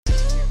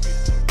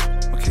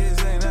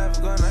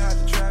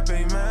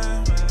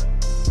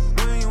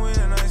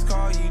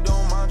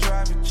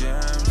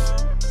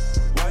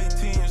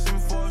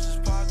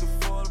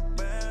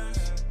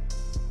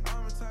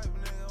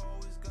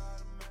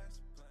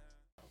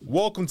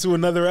Welcome to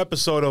another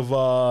episode of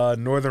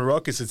Northern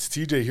Ruckus. It's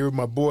TJ here with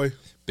my boy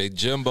Big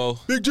Jimbo.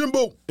 Big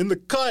Jimbo in the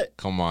cut.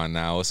 Come on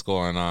now, what's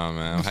going on,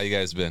 man? How you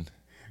guys been?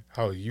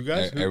 How are you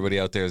guys?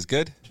 Everybody out there is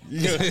good?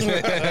 Yeah.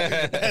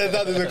 I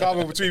thought there's a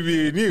comment between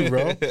me and you,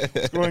 bro.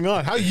 What's going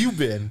on? How you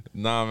been?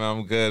 Nah, man,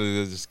 I'm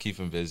good. Just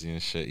keeping busy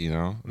and shit, you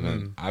know?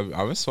 I've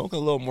been smoking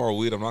a little more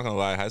weed, I'm not going to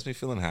lie. It has me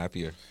feeling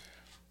happier.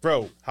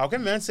 Bro, how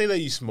can man say that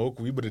you smoke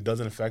weed but it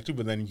doesn't affect you,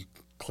 but then you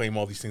claim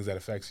all these things that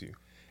affects you?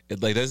 It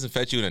doesn't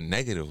affect you in a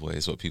negative way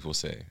is what people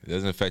say. It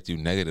doesn't affect you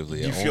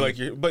negatively. You feel like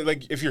you're, but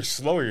like if you're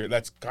slower,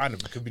 that's kind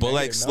of could be. But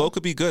negative, like slow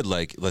could be good.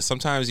 Like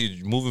sometimes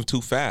you're moving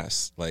too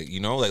fast. Like, you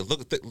know, like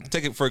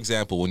take it for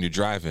example when you're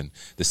driving.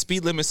 The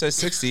speed limit says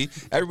 60.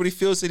 Everybody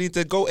feels they need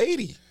to go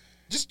 80.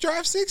 Just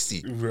drive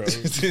 60. Bro.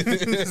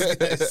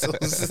 That's so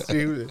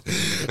stupid.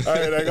 All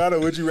right, I got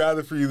a would you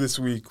rather for you this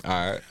week.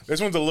 All right.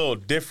 This one's a little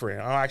different.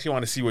 I actually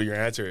want to see what your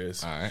answer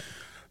is. All right.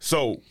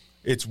 So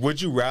it's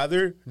would you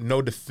rather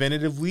know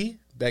definitively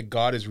that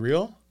God is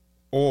real,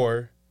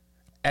 or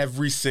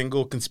every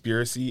single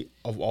conspiracy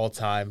of all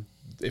time,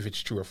 if it's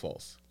true or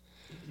false?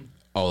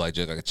 Oh, like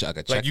a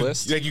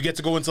checklist? Like you get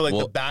to go into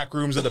the back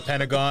rooms of the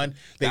Pentagon.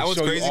 That was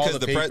crazy because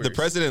the the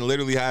president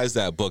literally has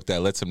that book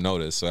that lets him know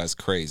this, so that's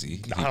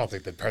crazy. I don't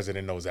think the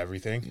president knows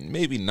everything.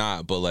 Maybe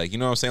not, but like, you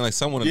know what I'm saying? Like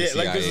someone in the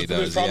CIA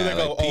there's does.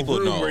 probably people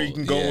room know where you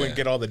can go and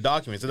get all the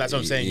documents. And that's what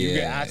I'm saying. You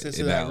get access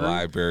to that room,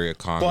 Library of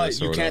Congress,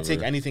 but you can't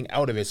take anything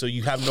out of it. So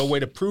you have no way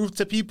to prove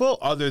to people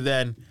other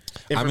than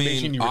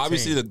information you retain.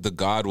 Obviously the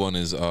God one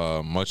is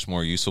much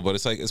more useful, but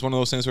it's one of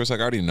those things where it's like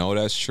I already know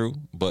that's true.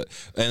 But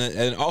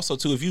and also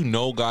too, if you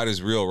know God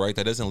is real, right,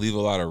 that doesn't leave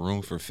a lot of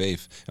room for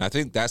faith. And I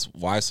think that's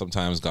why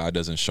sometimes God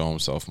doesn't show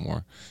himself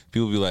more.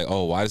 People be like,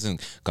 oh, why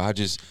doesn't God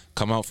just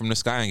come out from the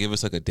sky and give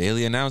us like a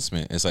daily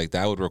announcement? It's like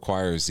that would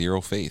require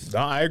zero faith. No,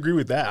 I agree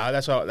with that.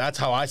 That's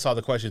how I saw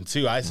the question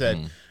too. I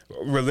said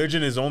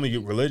religion is only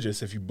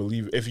religious if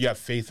you have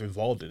faith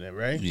involved in it,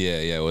 right?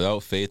 Yeah.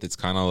 Without faith, it's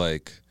kind of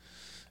like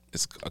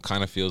it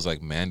kind of feels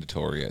like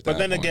mandatory at that point. But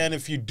then again,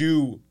 if you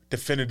do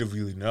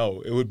definitively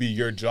know, it would be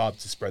your job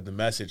to spread the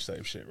message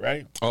type shit,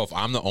 right? Oh, if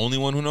I'm the only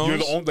one who knows? You're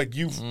the only, like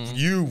you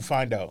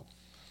find out.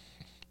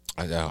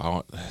 I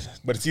don't.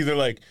 But it's either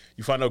like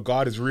you find out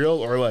God is real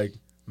or like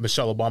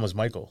Michelle Obama's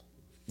Michael.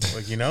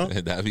 Like, you know?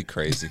 That'd be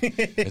crazy.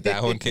 If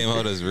that one came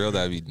out as real,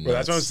 that'd be nuts. Well,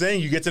 that's what I'm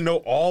saying. You get to know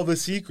all the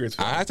secrets.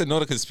 I have to know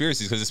the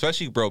conspiracies because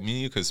especially, bro, me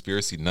and you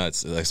conspiracy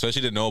nuts. Like,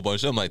 especially to know a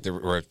bunch of them. Like, the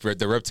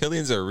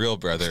reptilians are real,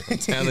 brother. I'm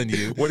telling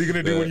you. What are you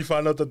going to do when you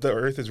find out that the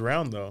earth is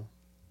round, though?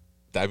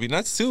 That'd be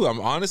nuts, too.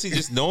 I'm honestly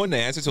just knowing the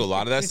answer to a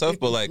lot of that stuff.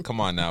 But, like,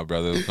 come on now,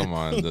 brother. Come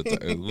on.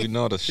 We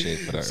know the shape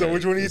for that. So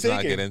which one are you taking?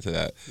 Let's not get into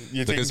that.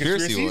 The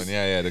conspiracy one.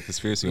 Yeah, the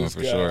conspiracy one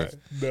for sure.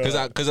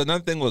 Because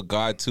another thing with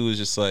God, too, is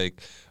just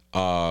like,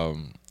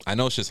 I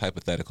know it's just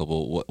hypothetical,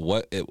 but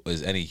what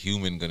is any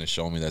human going to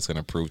show me that's going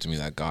to prove to me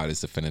that God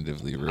is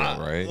definitively real,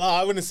 right?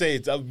 I wouldn't say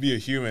it would be a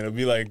human. It would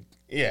be like,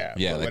 yeah,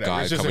 like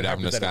God coming down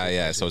from the sky.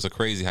 Yeah, so it's a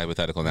crazy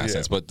hypothetical in that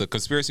sense. But the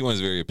conspiracy one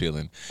is very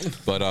appealing.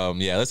 But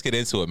yeah, let's get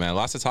into it, man.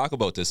 Lots to talk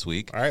about this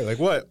week. All right, like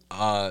what?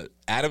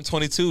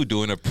 Adam22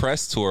 doing a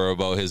press tour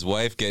about his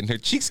wife getting her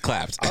cheeks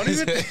clapped. I don't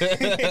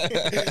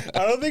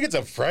think it's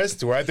a press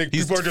tour. I think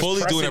he's people are just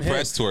fully doing a him.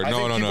 press tour.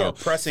 No.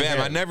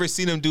 Fam, I never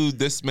seen him do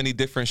this many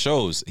different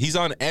shows. He's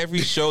on every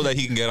show that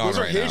he can get on right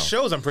now. Those are his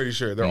shows, I'm pretty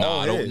sure. They're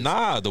all his.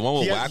 The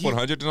one with Whack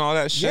 100 and all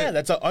that shit. Yeah,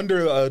 that's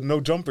under a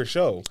No Jumper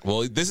show.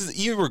 Well, this is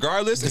even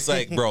regardless. It's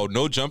like, bro,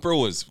 No Jumper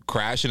was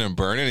crashing and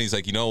burning. He's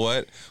like, you know what?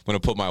 I'm gonna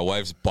put my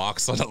wife's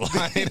box on the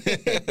line.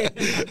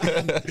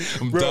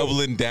 I'm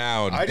doubling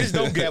down. I just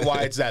don't get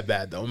why it's that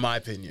bad, though. In my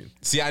opinion.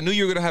 See, I knew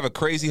you were gonna have a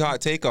crazy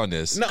hot take on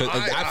this. No,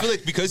 I feel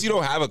like because you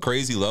don't have a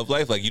crazy love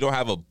life, like you don't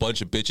have a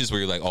bunch of bitches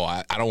where you're like, oh,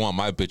 I don't want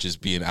my bitches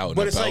being out.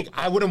 But it's like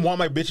I wouldn't want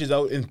my bitches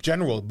out in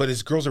general. But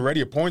this girl's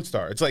already a porn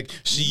star. It's like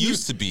she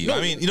used to be. No,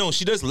 I mean, you know,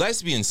 she does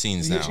lesbian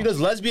scenes now. She does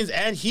lesbians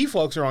and he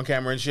fucks her on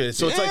camera and shit.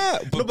 So it's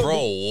like, but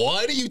bro,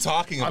 what are you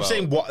talking about? I'm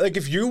saying, like,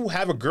 if you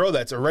have a girl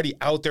that's already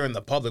out there in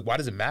the public, why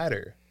does it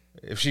matter?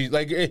 If she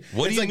like,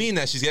 what do you mean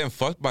that she's getting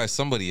fucked by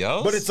somebody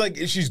else? But it's like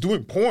she's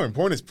doing porn.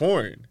 Porn is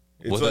porn.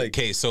 It's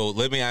okay, so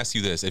let me ask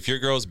you this: if your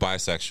girl's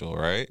bisexual,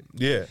 right?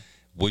 Yeah.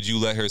 Would you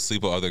let her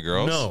sleep with other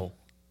girls? No.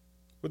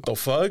 What the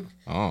fuck?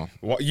 Oh.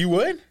 What, you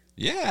would?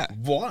 Yeah.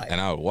 Why?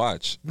 And I would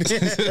watch. But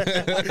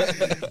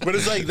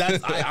it's like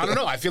that. I don't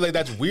know. I feel like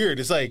that's weird.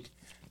 It's like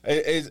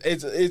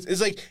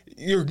it's like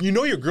you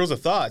know your girl's a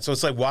thought. So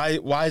it's like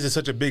why is it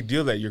such a big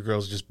deal that your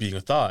girl's just being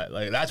a thought?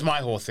 Like that's my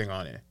whole thing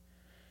on it.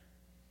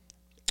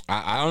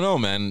 I don't know,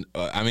 man.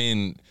 I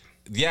mean,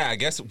 yeah, I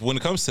guess when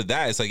it comes to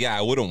that, it's like, yeah,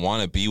 I wouldn't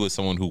want to be with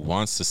someone who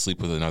wants to sleep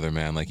with another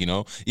man. Like, you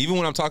know, even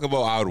when I'm talking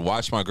about I would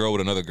watch my girl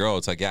with another girl,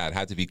 it's like, yeah, I'd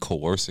have to be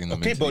coercing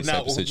them into these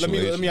type of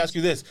situations. let me ask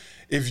you this: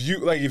 if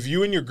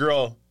you and your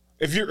girl,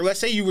 let's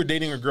say you were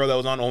dating a girl that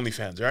was on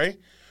OnlyFans, right?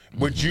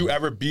 Would you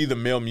ever be the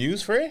male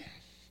muse for it?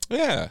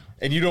 Yeah.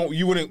 And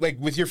you wouldn't, like,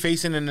 with your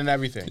face in it and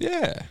everything.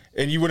 Yeah.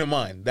 And you wouldn't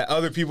mind that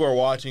other people are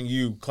watching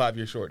you clap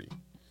your shorty.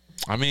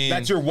 I mean,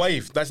 that's your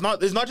wife. It's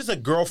not just a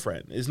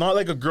girlfriend. It's not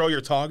like a girl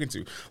you're talking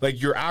to.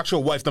 Like your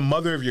actual wife, the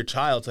mother of your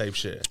child type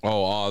shit.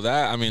 Oh, all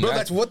that. I mean, bro,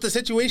 that's what the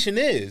situation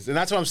is, and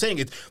that's what I'm saying.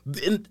 It's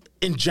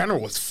in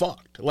general, it's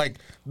fucked. Like,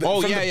 but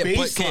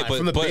let's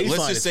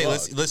just say,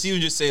 let's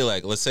even just say,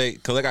 like, let's say,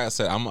 because like I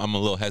said, I'm a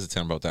little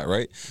hesitant about that,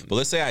 right? But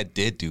let's say I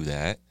did do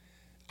that.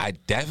 I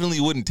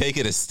definitely wouldn't take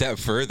it a step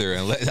further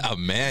and let a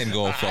man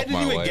go and fuck my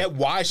wife. I didn't even get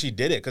why she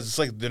did it, because it's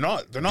like they're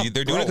not. They're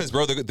doing it because,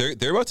 bro,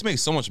 they're about to make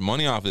so much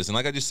money off this. And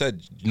like I just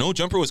said, No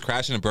Jumper was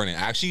crashing and burning.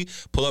 Actually,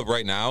 pull up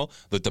right now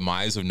the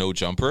demise of No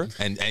Jumper,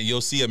 and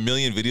you'll see a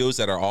million videos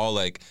that are all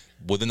like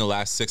within the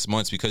last 6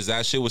 months, because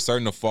that shit was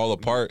starting to fall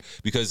apart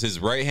because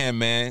his right-hand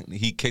man,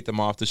 he kicked him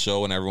off the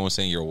show and everyone was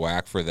saying you're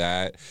whack for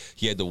that.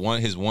 He had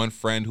his one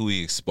friend who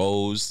he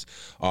exposed,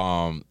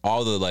 all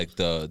the like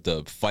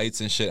the fights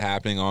and shit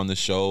happening on the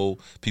show,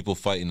 people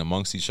fighting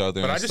amongst each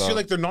other. But I just feel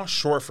like they're not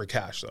short for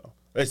cash though.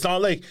 It's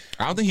not like,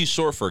 I don't think he's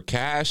short for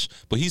cash,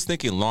 but he's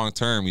thinking long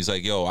term. He's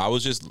like, yo,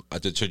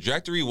 the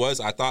trajectory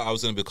was, I thought I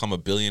was going to become a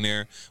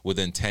billionaire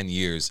within 10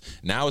 years.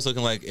 Now it's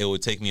looking like it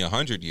would take me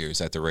 100 years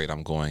at the rate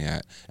I'm going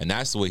at. And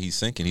that's the way he's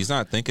thinking. He's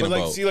not thinking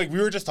about. See, like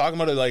we were just talking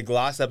about it like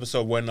last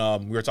episode when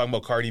we were talking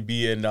about Cardi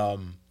B and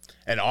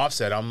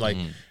Offset. I'm like,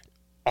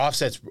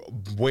 Offset's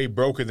way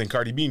broker than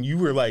Cardi B, and you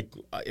were like,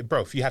 bro,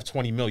 if you have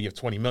 20 mil, you have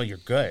 20 mil, you're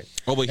good.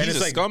 Oh, but he's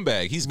a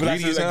scumbag. He's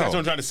greedy as hell. That's what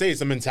I'm trying to say.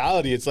 It's a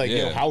mentality. It's like,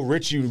 how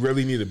rich you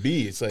really need to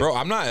be. It's like, bro,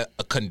 I'm not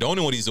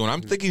condoning what he's doing.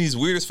 I'm thinking he's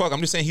weird as fuck. I'm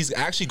just saying he's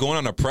actually going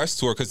on a press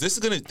tour, because this is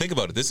gonna, think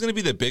about it, this is gonna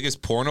be the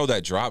biggest porno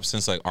that drops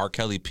since like R.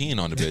 Kelly peeing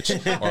on the bitch,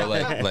 or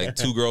like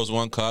Two Girls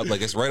One Cup. Like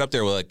it's right up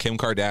there with like Kim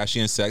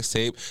Kardashian sex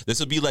tape. This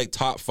would be like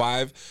top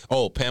 5.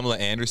 Oh, Pamela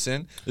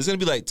Anderson. This is gonna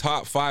be like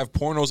top 5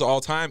 pornos of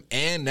all time.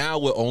 And now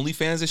with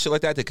OnlyFans and shit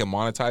like that, they can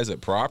monetize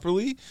it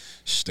properly.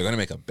 They're gonna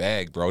make a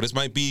bag, bro. This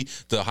might be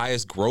the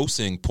highest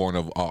grossing porn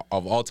of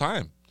all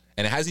time,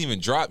 and it hasn't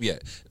even dropped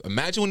yet.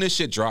 Imagine when this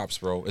shit drops,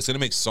 bro. It's gonna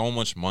make so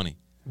much money.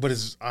 But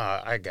it's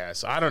I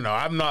guess I don't know.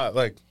 I'm not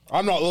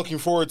looking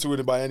forward to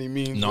it by any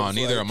means. No,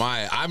 neither am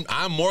I.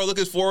 I'm more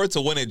looking forward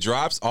to when it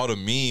drops. All the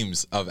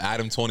memes of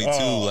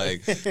Adam22,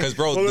 like, because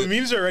bro, well, the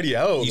memes are already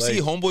out. You see,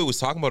 Homeboy was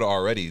talking about it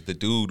already. The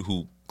dude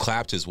who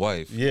clapped his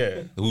wife.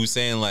 Yeah. Who was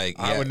saying like,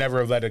 I would never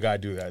have let a guy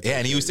do that. Yeah,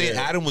 and he was saying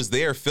Adam was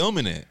there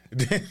filming it.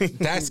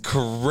 That's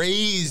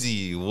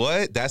crazy.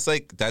 What? That's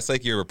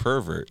like you're a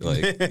pervert.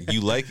 Like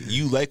you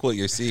like what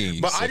you're seeing.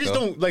 But I just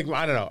don't like.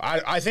 I don't know.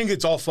 I think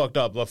it's all fucked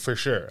up for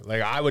sure.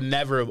 Like I would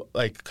never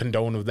like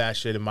condone with that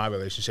shit in my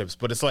relationships.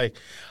 But it's like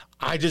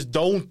I just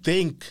don't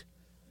think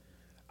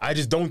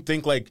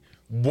like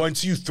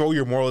once you throw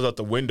your morals out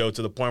the window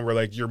to the point where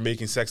like you're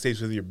making sex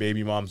tapes with your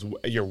baby moms,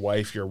 your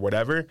wife, your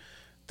whatever,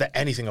 that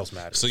anything else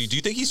matters. So do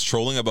you think he's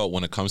trolling about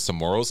when it comes to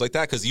morals like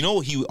that? Because you know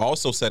he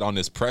also said on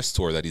this press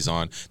tour that he's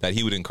on that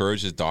he would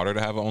encourage his daughter to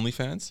have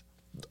OnlyFans?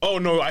 Oh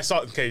no, I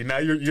saw. Okay, now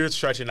you're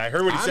stretching. I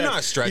heard what he said. I'm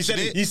not stretching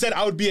it. He said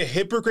I would be a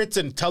hypocrite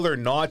and tell her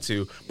not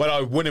to, but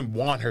I wouldn't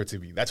want her to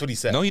be. That's what he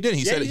said. No, he didn't.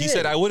 He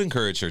said I would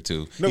encourage her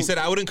to. No. He said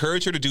I would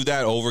encourage her to do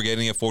that over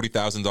getting a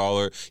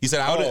 $40,000. He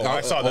said I would.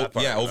 I saw that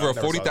part. Yeah, over a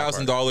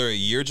 $40,000 a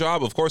year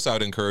job. Of course, I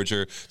would encourage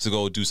her to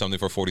go do something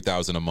for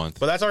 $40,000 a month.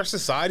 But that's our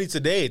society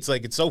today. It's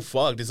like it's so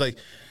fucked. It's like.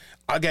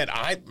 Again,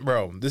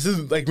 this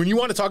is like when you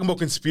want to talk about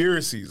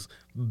conspiracies,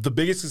 the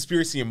biggest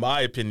conspiracy in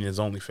my opinion is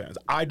OnlyFans.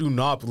 I do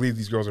not believe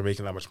these girls are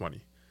making that much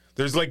money.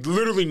 There's like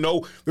literally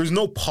there's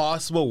no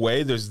possible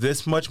way there's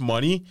this much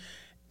money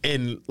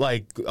in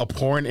like a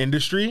porn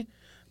industry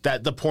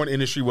that the porn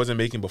industry wasn't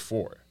making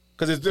before.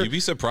 Because you'd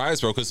be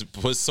surprised, bro,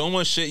 because so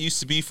much shit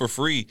used to be for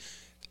free.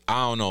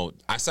 I don't know.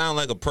 I sound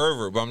like a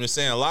pervert, but I'm just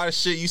saying a lot of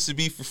shit used to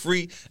be for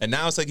free, and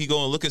now it's like you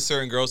go and look at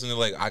certain girls and they're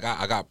like,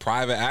 I got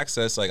private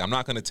access. Like I'm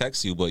not gonna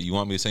text you, but you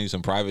want me to send you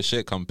some private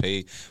shit? Come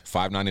pay $5.99 or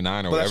whatever they're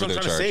charging. That's what I'm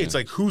trying to say. It's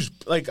like who's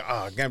like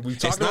again we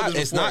talked about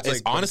this before.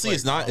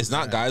 It's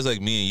not guys like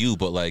me and you,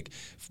 but like,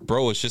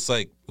 bro, it's just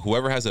like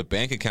whoever has a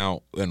bank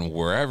account and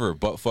wherever,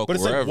 but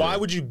it's like, why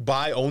would you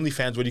buy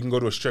OnlyFans when you can go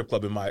to a strip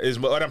club? Is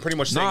what I'm pretty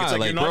much saying. It's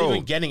like you're not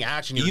even getting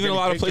action. Even a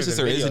lot of places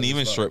there isn't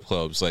even strip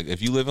clubs. Like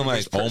if you live in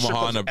like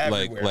Omaha,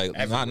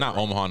 not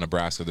Omaha,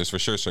 Nebraska, there's for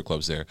sure strip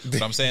clubs there.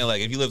 But I'm saying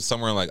like if you live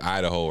somewhere in like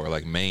Idaho or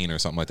like Maine or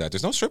something like that,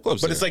 there's no strip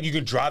clubs. But it's like you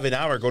can drive an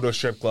hour, go to a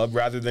strip club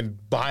rather than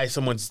buy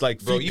someone's like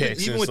feet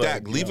pics. Even with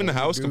that, leaving the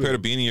house compared to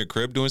being in your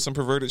crib doing some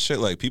perverted shit,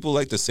 like people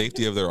like the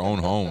safety of their own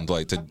home,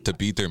 like to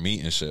beat their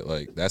meat and shit.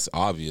 Like that's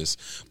obvious.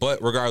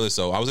 But regardless.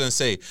 So I was gonna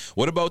say,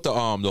 what about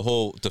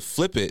to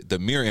flip it, the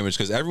mirror image?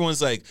 Because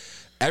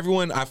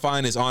everyone I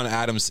find is on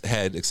Adam's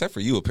head, except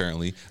for you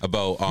apparently,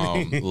 about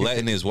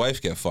letting his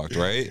wife get fucked,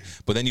 right?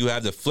 But then you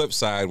have the flip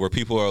side where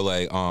people are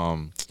like,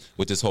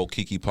 with this whole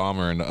Keke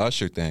Palmer and the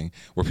Usher thing,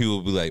 where people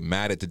will be like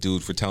mad at the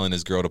dude for telling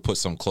his girl to put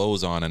some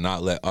clothes on and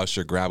not let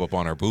Usher grab up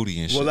on her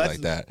booty and shit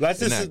like that.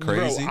 Isn't that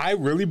crazy? Bro, I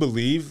really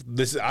believe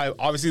this.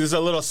 Obviously, this is a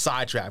little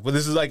sidetrack, but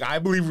this is like I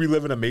believe we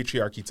live in a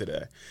matriarchy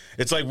today.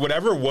 It's like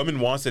whatever a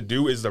woman wants to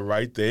do is the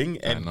right thing,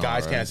 and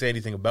guys can't say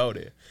anything about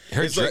it.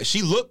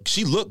 She looked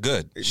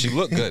good. She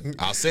looked good.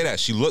 I'll say that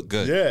she looked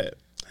good. Yeah.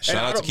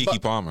 Shout out to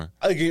Keke Palmer.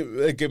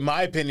 Like in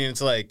my opinion,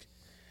 it's like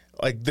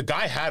the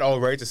guy had all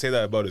right to say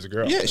that about his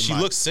girl. Yeah, she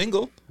looked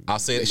single. I'll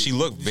say that she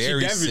looked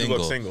very single.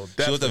 Looked single.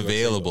 She looked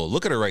available.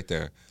 Look at her right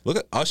there. Look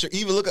at Usher.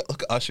 Even look at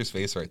Usher's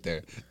face right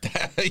there.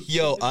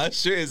 Yo,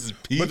 Usher is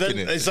peeping. But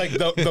then it's like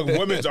the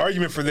women's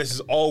argument for this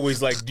is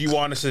always like, do you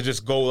want us to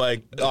just go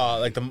like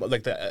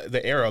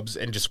the Arabs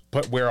and just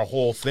wear a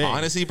whole thing?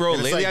 Honestly, bro,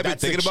 lately I've been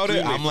thinking about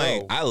it. I'm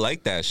like, I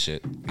like that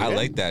shit. Yeah. I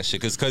like that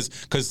shit because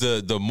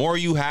the more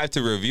you have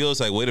to reveal,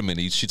 it's like, wait a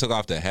minute, she took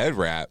off the head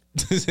wrap.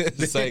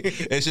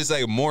 It's just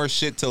like more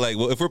shit to like.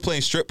 Well, if we're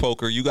playing strip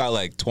poker, you got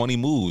like 20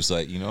 moves,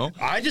 like, you know.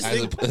 I just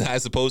think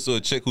as opposed to a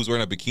chick who's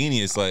wearing a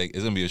bikini, it's like it's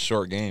gonna be a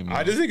short game. You know?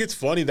 I just think it's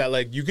funny that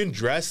like you can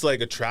dress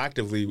like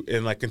attractively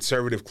in like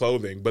conservative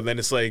clothing, but then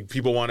it's like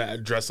people want to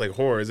dress like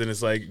whores, and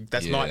it's like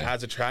that's not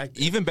as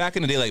attractive. Even back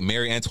in the day, like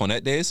Marie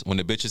Antoinette days, when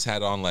the bitches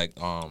had on like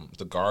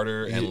the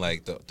garter and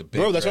like the big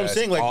bro, that's dress, what I'm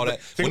saying. Like all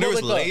that. When there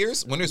was like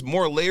layers, when there's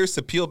more layers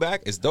to peel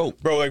back, it's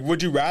dope. Bro, like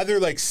would you rather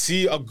like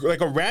see a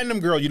random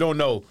girl you don't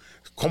know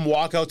come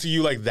walk out to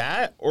you like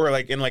that, or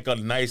like in like a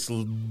nice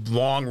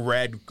long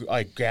red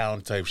like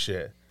gown type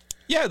shit?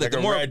 Yeah, like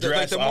the more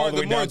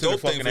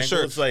dope thing for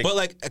sure. Like, but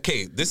like,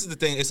 okay, this is the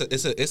thing.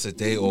 It's a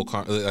day old,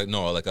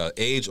 like a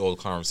age old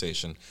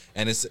conversation,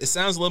 and it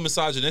sounds a little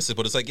misogynistic,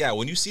 but it's like, yeah,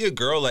 when you see a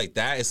girl like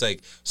that, it's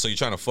like, so you're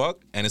trying to fuck,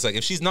 and it's like,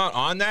 if she's not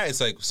on that,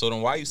 it's like, so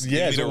then why you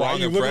give me the wrong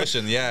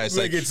impression? Yeah, it's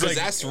like, because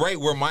that's right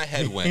where my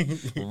head went,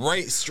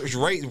 right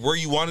where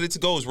you wanted it to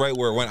go is right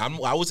where it went.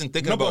 I wasn't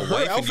thinking about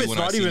her outfit's when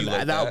not even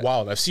like that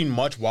wild. I've seen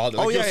much wilder.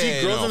 Like, you'll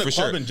see girls in the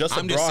club in just a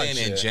bra. I'm just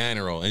saying in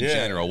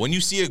general. When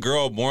you see a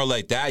girl more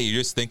like that,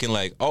 you're just thinking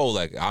like, oh,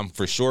 like I'm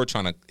for sure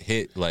trying to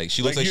hit. Like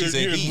she looks like she's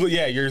in heat.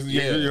 Yeah,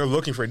 you're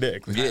looking for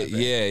dick.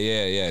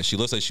 Yeah. She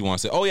looks like she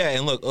wants it. Oh yeah,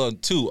 and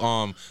look, too,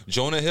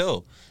 Jonah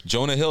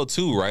Hill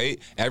too, right?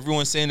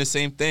 Everyone's saying the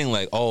same thing.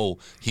 Like, oh,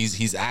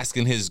 he's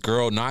asking his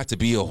girl not to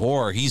be a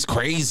whore. He's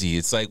crazy.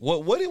 It's like,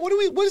 what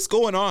is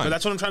going on? But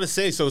that's what I'm trying to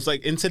say. So it's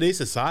like in today's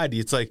society,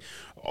 it's like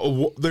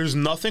there's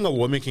nothing a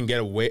woman can't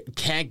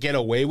get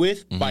away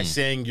with by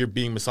saying you're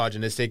being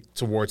misogynistic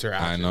towards her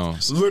actions.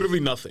 I know. Literally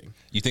nothing.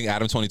 You think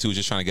Adam22 is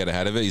just trying to get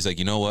ahead of it? He's like,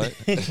 you know what?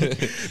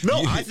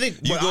 No, I think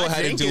you go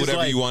ahead and do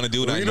whatever you want to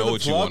do, and I know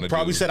what you want to do.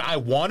 Probably said, I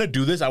want to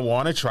do this. I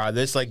want to try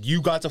this. Like,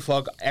 you got to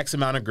fuck X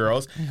amount of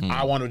girls.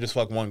 I want to just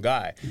fuck one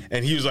guy.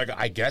 And he was like,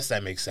 I guess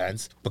that makes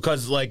sense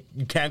because like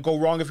you can't go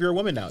wrong if you're a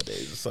woman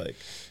nowadays. It's like.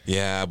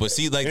 Yeah, but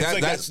see, like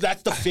that's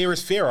the fair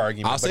is fair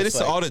argument. I'll say this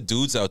to all the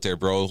dudes out there,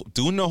 bro.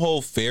 Doing the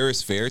whole fair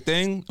is fair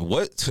thing.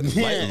 What?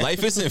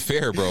 Life isn't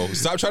fair, bro.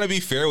 Stop trying to be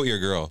fair with your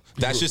girl.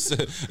 That's just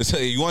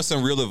you want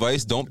some real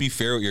advice. Don't be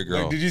fair with your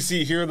girl. Like, did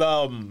you hear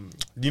the?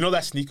 Do you know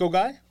that Sneeko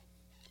guy?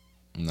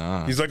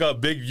 Nah. He's like a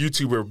big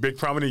YouTuber, big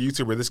prominent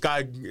YouTuber. This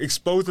guy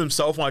exposed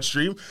himself on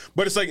stream,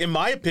 but it's like, in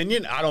my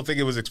opinion, I don't think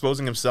it was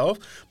exposing himself,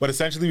 but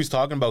essentially he was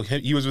talking about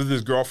he was with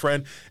his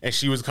girlfriend and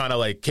she was kind of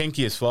like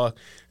kinky as fuck.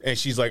 And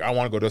she's like, I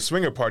want to go to a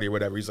swinger party or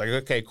whatever. He's like,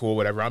 okay, cool,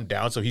 whatever, I'm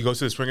down. So he goes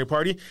to the swinger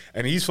party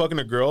and he's fucking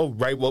a girl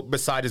right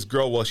beside his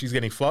girl while she's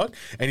getting fucked.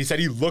 And he said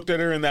he looked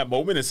at her in that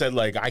moment and said,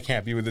 like, I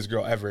can't be with this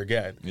girl ever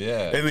again.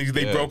 Yeah. And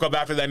they broke up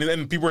after that. And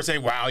then people were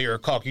saying, wow, you're a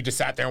cuck. You just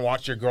sat there and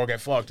watched your girl get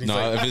fucked. He's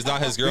like, if it's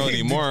not his girl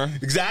anymore.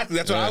 Exactly.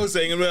 That's what I was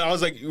saying. And I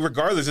was like,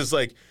 regardless, it's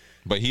like.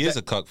 But he is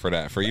a cuck for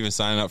that, for even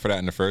signing up for that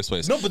in the first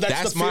place. No, but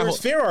that's the fair is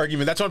fair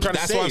argument. That's what I'm trying to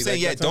say. That's what I'm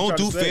saying. Yeah, don't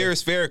do fair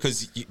is fair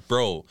because,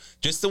 bro,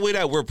 just the way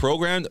that we're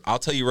programmed, I'll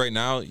tell you right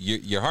now,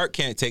 your heart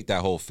can't take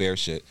that whole fair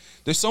shit.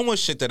 There's so much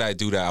shit that I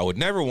do that I would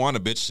never want a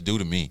bitch to do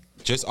to me.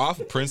 Just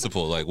off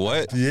principle. Like,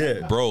 what?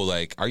 Yeah. Bro,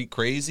 like, are you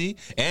crazy?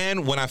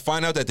 And when I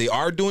find out that they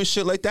are doing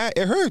shit like that,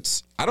 it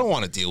hurts. I don't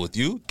want to deal with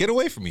you. Get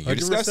away from me. You're 100%.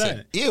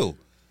 Disgusting. Ew.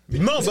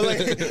 No, but like,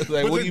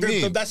 what do you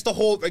mean? That's the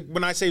whole, like,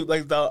 when I say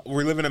like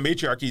we live in a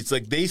matriarchy, it's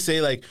like they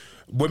say like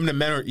women and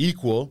men are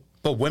equal,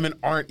 but women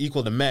aren't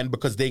equal to men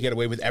because they get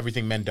away with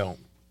everything men don't.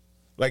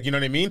 Like, you know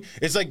what I mean?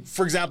 It's like,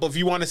 for example, if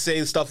you want to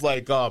say stuff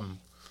like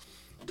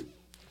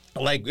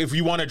if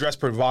you want to dress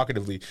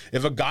provocatively,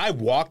 if a guy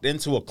walked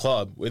into a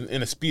club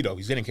in a Speedo,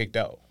 he's getting kicked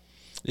out.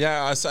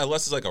 Yeah,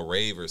 unless it's like a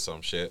rave or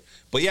some shit.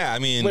 But yeah, I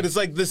mean, but it's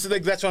like this.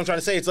 Like that's what I'm trying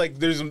to say. It's like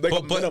there's like,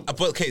 but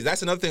okay,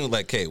 that's another thing.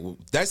 Like, okay,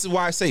 that's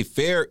why I say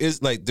fair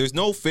is like there's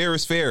no fair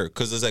is fair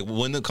because it's like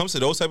when it comes to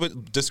those type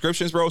of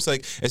descriptions, bro, it's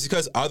like it's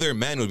because other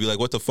men would be like,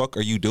 "What the fuck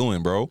are you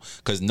doing, bro?"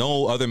 Because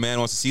no other man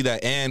wants to see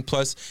that, and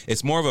plus,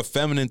 it's more of a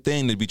feminine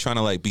thing to be trying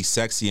to like be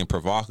sexy and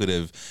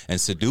provocative and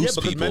seduce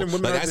people. Men and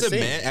women like are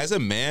as a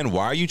man,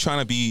 why are you trying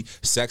to be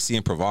sexy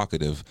and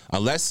provocative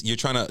unless you're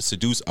trying to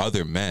seduce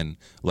other men?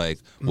 Like,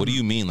 what do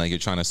you mean? Like you're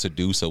trying to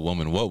seduce a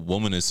woman? What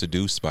woman is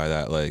seduced by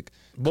that? Like,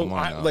 well,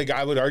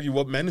 I would argue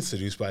what men is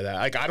seduced by that.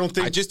 Like, I don't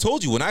think. I just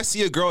told you when I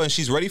see a girl and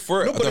she's ready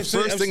for it, the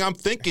first thing I'm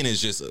thinking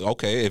is just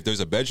okay. If there's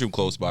a bedroom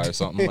close by or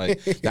something,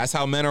 like that's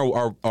how men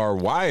are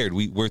wired.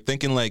 We're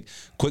thinking like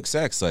quick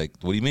sex. Like,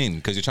 what do you mean?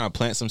 Because you're trying to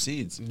plant some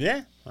seeds.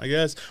 Yeah, I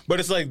guess. But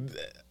it's like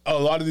a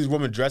lot of these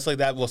women dress like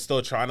that while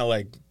still trying to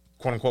like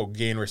quote unquote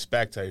gain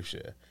respect type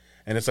shit.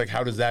 And it's like,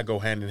 how does that go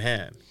hand in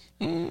hand?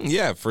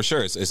 Yeah, for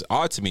sure. It's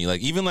odd to me.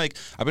 Like, even like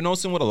I've been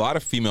noticing with a lot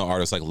of female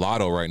artists, like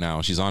Lotto right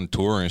now. She's on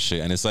tour and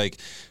shit, and it's like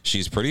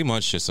she's pretty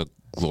much just a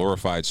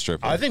glorified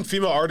stripper. I think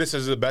female artists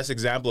is the best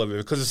example of it,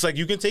 because it's like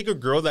you can take a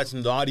girl that's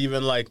not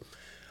even like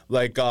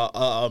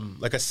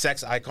a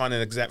sex icon,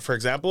 for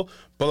example,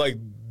 but like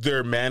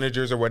their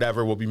managers or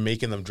whatever will be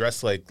making them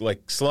dress like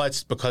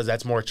sluts because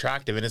that's more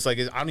attractive, and it's like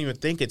I don't even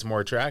think it's more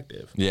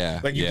attractive.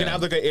 Yeah, like you can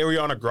have like an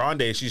Ariana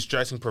Grande, she's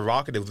dressing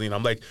provocatively, and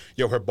I'm like,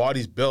 yo, her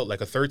body's built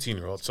like a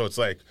 13-year-old, so it's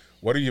like,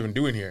 what are you even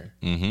doing here?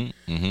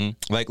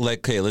 Like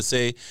okay, let's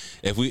say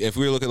if we were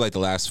to look at like the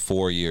last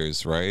 4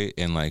 years, right,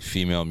 in like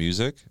female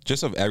music,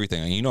 just of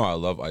everything, and you know I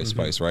love Ice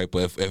Spice, right?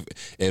 But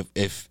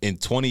if in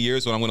 20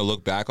 years when I'm gonna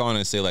look back on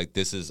and say like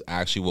this is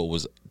actually what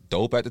was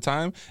dope at the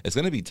time, it's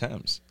gonna be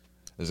Thames.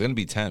 It's gonna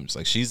be Thames.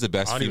 Like, she's the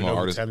best female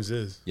artist. Who Thames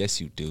is.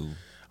 Yes, you do.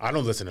 I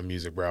don't listen to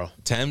music, bro.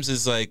 Thames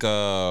is like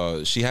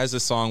she has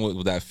this song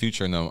with that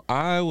Future in them.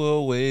 I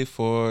will wait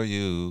for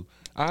you.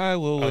 I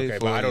will wait for you. Okay,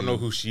 but I don't know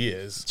who she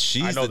is.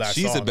 She's the best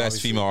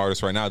obviously. female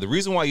artist right now. The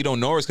reason why you don't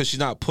know her is because she's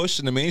not pushed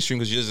in the mainstream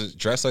because she doesn't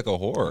dress like a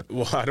whore.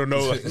 Well, I don't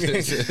know,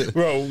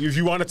 bro. If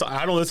you want to,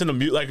 I don't listen to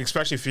music, like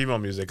especially female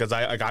music, because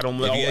I don't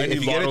know any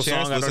Lotto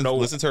song. I don't know.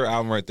 Listen to her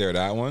album right there.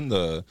 That one,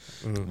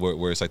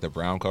 where it's like the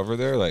brown cover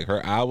there. Like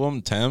her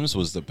album, Thames,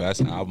 was the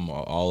best album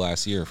all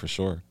last year for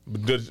sure.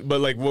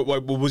 But like,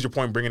 what was your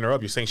point bringing her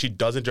up? You're saying she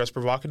doesn't dress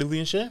provocatively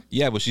and shit?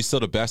 Yeah, but she's still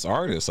the best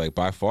artist, like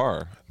by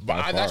far.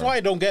 That's why I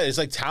don't get it. It's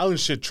like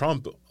talent should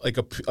trump like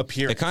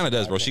appearance. It kind of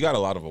does, bro. She got a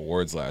lot of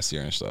awards last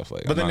year and stuff.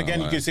 Like, but then again,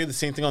 you can say the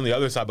same thing on the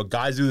other side. But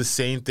guys do the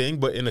same thing,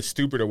 but in a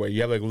stupider way.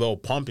 You have like Lil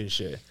Pump and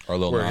shit, or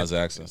Lil Nas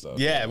X and stuff.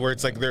 Yeah, where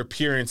it's like their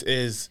appearance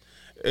is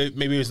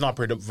maybe it's not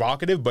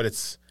provocative, but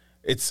it's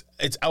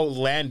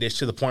outlandish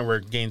to the point where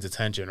it gains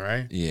attention,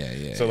 right?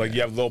 Yeah. So like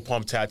you have Lil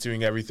Pump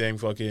tattooing everything,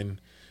 fucking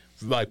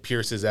like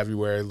pierces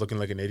everywhere, looking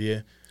like an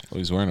idiot. Oh,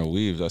 he's wearing a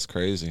weave. That's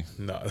crazy.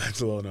 No,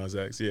 that's Lil Nas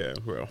X. Yeah,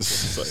 bro.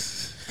 It's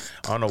like,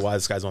 I don't know why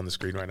this guy's on the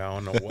screen right now.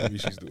 I don't know what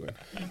she's doing.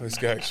 This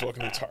guy's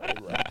fucking retarded,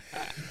 bro.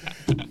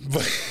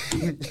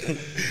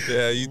 But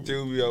yeah, you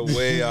threw me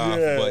way off.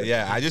 Yeah. But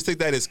yeah, I just think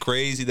that it's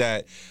crazy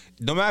that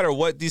no matter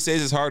what these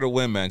days, it's hard to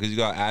win, man. Because you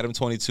got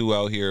Adam22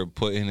 out here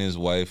putting his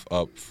wife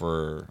up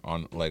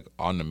on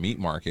the meat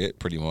market,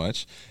 pretty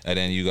much, and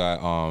then you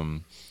got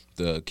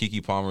the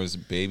Keke Palmer's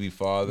baby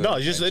father. No,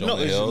 it's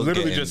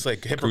literally just like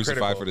hypocritical.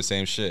 Crucified for the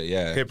same shit.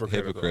 Yeah,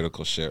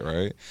 hypocritical shit,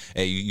 right?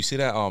 Hey, you see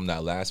that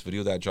that last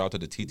video that dropped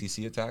of the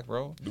TTC attack,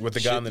 bro? With the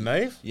guy on the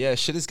knife? Yeah,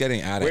 shit is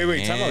getting out of hand.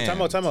 Wait,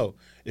 time out.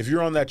 If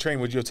you're on that train,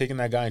 would you have taken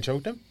that guy and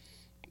choked him?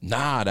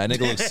 Nah, that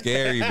nigga looks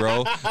scary,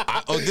 bro.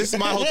 This is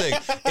my whole thing.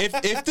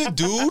 If the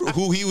dude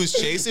who he was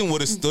chasing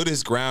would have stood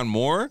his ground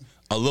more,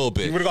 a little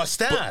bit. He would have got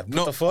stabbed.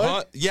 No, what the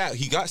fuck? Yeah,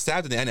 he got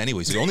stabbed in the end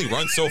anyways. He only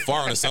runs so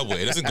far on a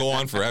subway. It doesn't go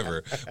on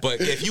forever.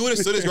 But if he would have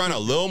stood his ground a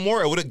little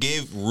more, it would have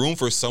gave room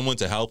for someone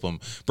to help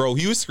him. Bro,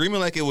 he was screaming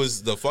like it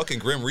was the fucking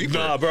Grim Reaper.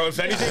 Nah, bro, if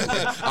anything...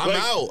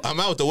 I'm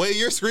out. The way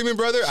you're screaming,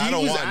 brother, I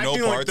don't want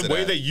no part of that. The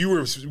way that you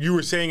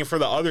were saying it for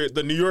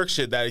the New York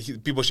shit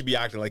that people should be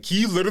acting like.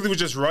 He literally was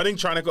just running,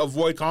 trying to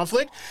avoid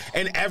conflict,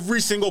 and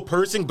every single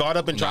person got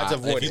up and tried to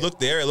avoid it. If you look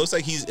there, it looks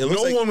like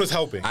no one was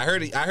helping. I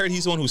heard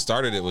he's the one who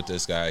started it with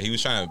this guy. He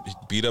was trying to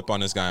beat up on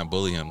this guy and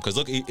bully him. Because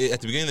look, at the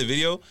beginning of the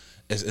video,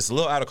 it's a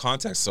little out of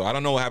context, so I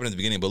don't know what happened at the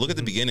beginning, but look at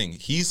the beginning.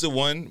 He's the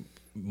one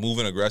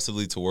moving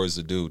aggressively towards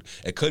the dude.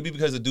 It could be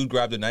because the dude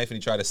grabbed a knife and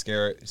he tried to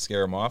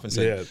scare him off and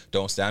said,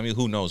 don't stab me.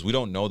 Who knows? We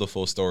don't know the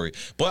full story.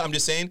 But I'm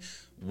just saying,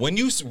 when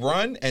you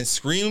run and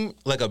scream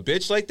like a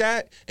bitch like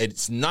that,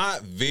 it's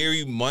not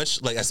very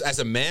much, like as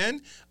a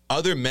man,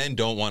 other men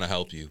don't want to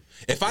help you.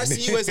 If I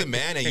see you as a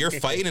man and you're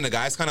fighting and a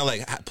guy's kind of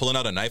like pulling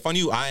out a knife on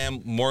you, I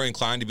am more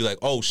inclined to be like,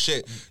 oh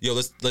shit, yo,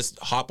 let's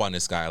hop on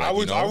this guy. Like,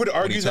 I would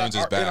argue that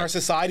in our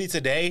society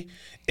today,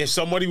 if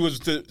somebody was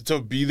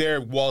to be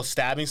there while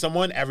stabbing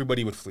someone,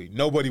 everybody would flee.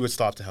 Nobody would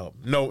stop to help.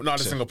 No,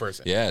 not a single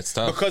person. Yeah, it's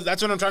tough. Because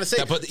that's what I'm trying to say.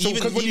 Yeah, but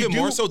even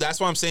more so, that's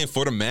why I'm saying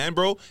for the man,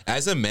 bro,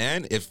 as a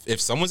man,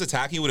 if someone's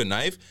attacking you with a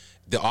knife,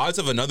 the odds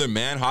of another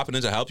man hopping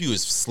in to help you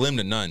is slim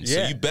to none.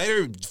 Yeah. So you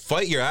better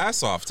fight your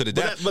ass off to the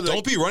death. But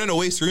don't be running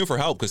away screaming for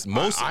help, because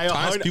most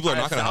times people are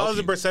not going to help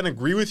you. 1,000%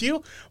 agree with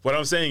you. What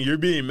I'm saying, you're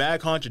being mad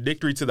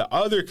contradictory to the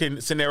other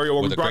scenario.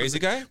 Where with the crazy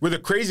guy? With the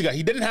crazy guy.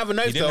 He didn't have a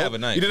knife, He didn't have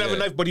a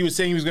knife, but he was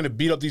saying he was going to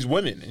beat up these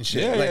women and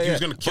shit. He was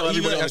going to kill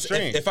everybody on the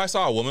train. If I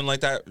saw a woman like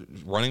that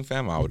running,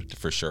 fam, I would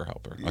for sure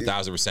help her.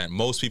 1,000%.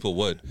 Most people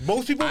would.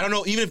 Most people? I don't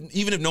know. Even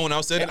if no one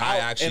else did,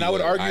 I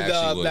would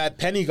argue that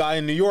Penny guy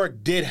in New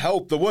York did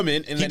help the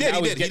woman. And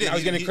now he's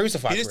getting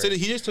crucified. He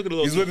just took it a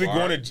little too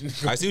far.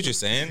 I see what you're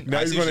saying. Now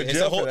he's going to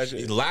jail for that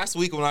shit. Last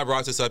week when I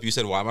brought this up, you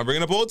said, why am I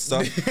bringing up old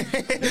stuff?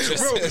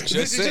 This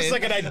is just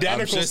like an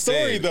identical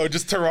story, though.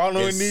 Just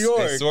Toronto and New York.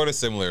 It's sort of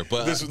similar.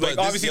 But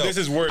obviously this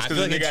is worse. I feel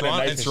like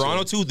in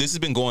Toronto, too, this has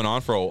been going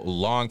on for a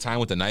long time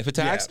with the knife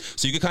attacks.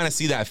 So you can kind of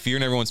see that fear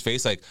in everyone's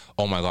face, like,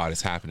 oh my God,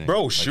 it's happening.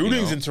 Bro,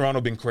 shootings in Toronto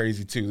have been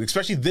crazy, too.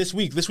 Especially this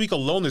week. This week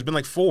alone, there's been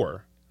like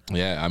 4.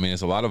 Yeah, I mean,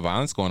 it's a lot of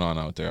violence going on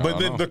out there.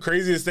 But the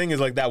craziest thing is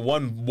like that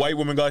one white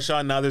woman got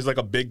shot. Now there's like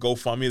a big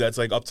GoFundMe that's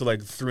like up to like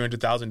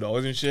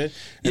 $300,000 and shit.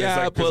 And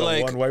yeah, it's but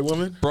like one white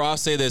woman. Bro, I'll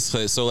say this.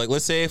 So like,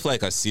 let's say if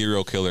like a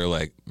serial killer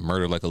like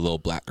murdered like a little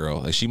black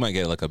girl, like she might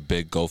get like a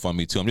big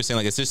GoFundMe too. I'm just saying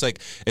like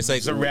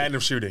it's a random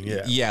shooting.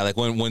 Yeah. Yeah, like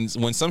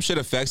when some shit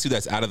affects you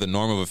that's out of the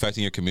norm of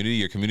affecting your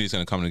community is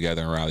gonna come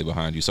together and rally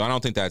behind you. So I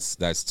don't think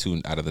that's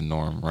too out of the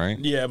norm, right?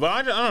 Yeah, but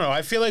I don't know.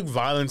 I feel like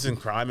violence and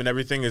crime and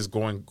everything is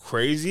going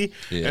crazy,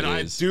 Yeah, and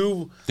I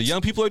do. The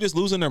young people are just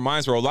losing their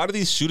minds, bro. A lot of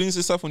these shootings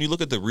and stuff, when you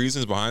look at the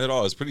reasons behind it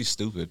all, it's pretty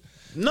stupid.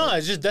 No,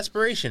 it's just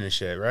desperation and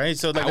shit, right?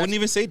 So like, I wouldn't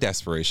even say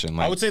desperation.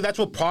 Like, I would say that's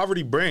what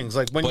poverty brings.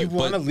 Like when you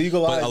want to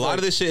legalize. But a lot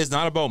of this shit is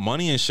not about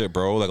money and shit,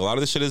 bro. Like a lot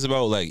of this shit is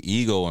about like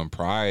ego and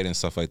pride and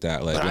stuff like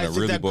that. Like when it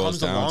really boils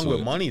down to it. Comes along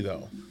with money,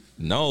 though.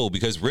 No,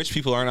 because rich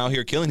people aren't out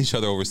here killing each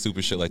other over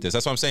stupid shit like this.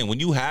 That's what I'm saying.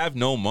 When you have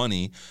no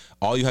money,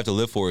 all you have to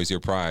live for is your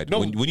pride. No.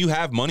 When you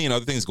have money and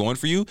other things going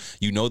for you,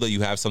 you know that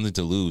you have something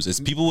to lose. It's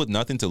people with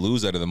nothing to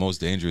lose that are the most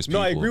dangerous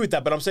people. No, I agree with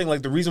that, but I'm saying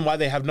like the reason why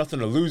they have nothing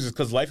to lose is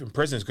because life in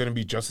prison is going to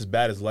be just as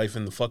bad as life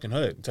in the fucking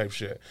hood type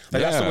shit.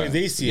 Like that's the way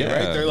they see it,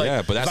 right? They're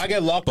like, if I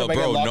get locked up, I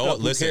get locked up.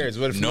 Who cares?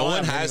 But if no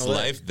one has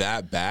life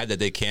that bad that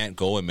they can't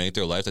go and make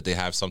their life that they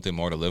have something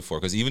more to live for.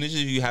 Because even if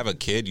you have a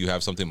kid, you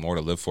have something more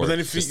to live for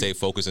to stay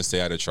focused and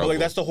stay out of trouble. Like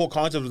that's the whole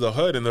concept of the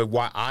hood and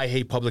why I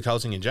hate public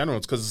housing in general.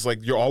 It's because it's like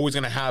you're always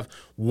gonna have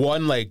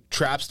one like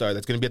trap star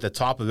that's gonna be at the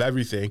top of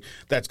everything.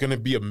 That's gonna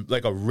be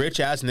a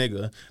rich ass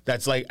nigga.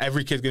 That's like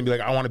every kid's gonna be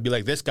like, I want to be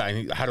like this guy.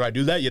 And how do I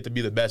do that? You have to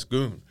be the best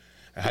goon.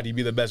 How do you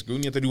be the best goon?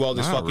 You have to do all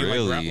this Not fucking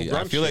really. like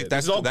I feel like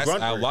that's a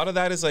a lot of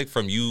that is like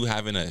from you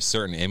having a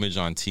certain image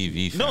on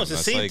TV. No, it's the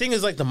same thing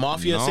as like the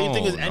mafia. Same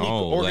thing as any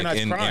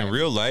organized crime. In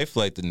real life,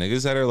 like the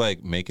niggas that are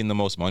like making the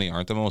most money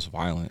aren't the most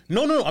violent.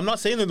 No, I'm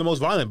not saying they're the most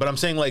violent, but I'm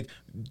saying like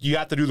you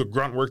have to do the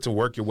grunt work to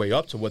work your way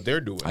up to what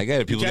they're doing. I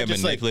get it. People get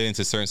manipulated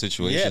into certain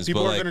situations. Yeah,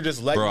 people but are like, gonna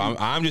just let. Bro,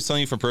 I'm just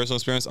telling you from personal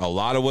experience. A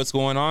lot of what's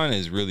going on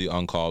is really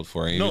uncalled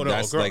for.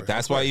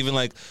 That's why even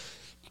like.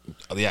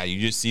 Yeah,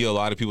 you just see a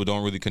lot of people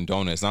don't really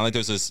condone it. It's not like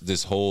there's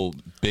this whole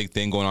big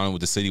thing going on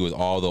with the city with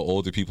all the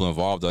older people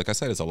involved. Like I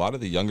said, it's a lot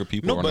of the younger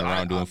people running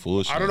around doing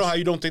foolishness. I don't know how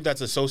you don't think that's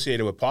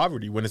associated with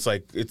poverty when it's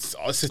like it's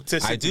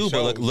statistics. I do,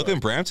 but look in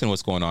Brampton,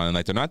 what's going on, and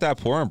like they're not that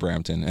poor in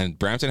Brampton, and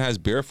Brampton has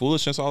bare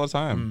foolishness all the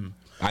time.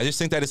 I just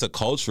think that it's a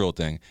cultural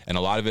thing, and a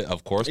lot of it,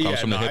 of course, comes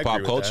from the hip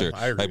hop culture.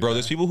 Like, bro,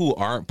 there's people who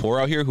aren't poor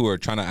out here who are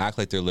trying to act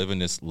like they're living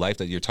this life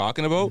that you're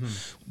talking about,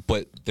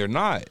 but they're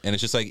not. And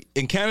it's just like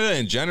in Canada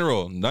in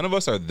general, none of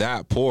us are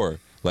that poor.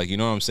 Like, you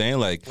know what I'm saying?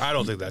 Like, I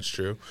don't think that's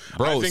true,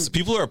 bro.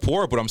 People are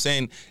poor, but I'm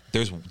saying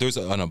there's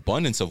an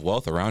abundance of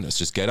wealth around us.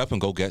 Just get up and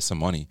go get some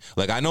money.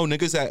 Like, I know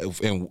niggas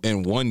that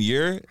in 1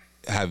 year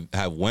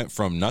have went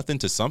from nothing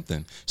to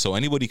something. So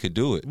anybody could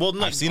do it.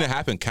 Well, I've seen it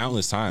happen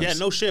countless times. Yeah,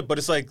 no shit. But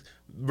it's like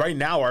right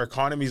now our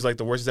economy is like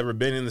the worst it's ever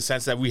been in the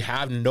sense that we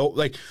have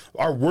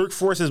our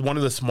workforce is one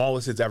of the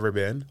smallest it's ever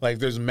been. Like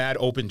there's mad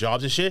open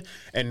jobs and shit,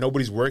 and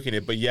nobody's working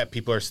it, but yet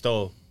people are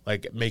still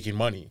like making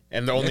money,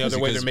 and the only other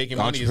way they're making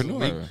money is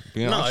being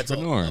an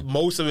entrepreneur.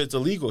 Most of it's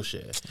illegal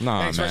shit.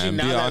 Nah, man,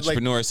 be an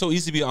entrepreneur. It's so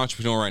easy to be an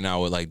entrepreneur right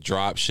now with like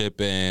drop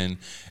shipping,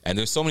 and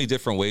there's so many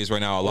different ways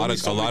right now. A lot of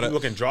people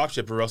can drop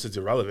ship, or else it's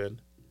irrelevant.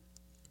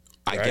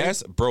 I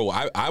guess, bro.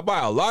 I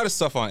buy a lot of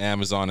stuff on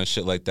Amazon and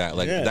shit like that.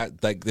 Like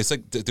that. Like it's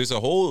like there's a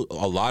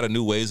lot of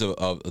new ways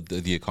of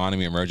the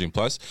economy emerging.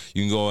 Plus,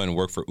 you can go and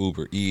work for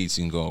Uber Eats.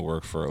 You can go and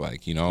work for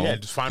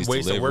just find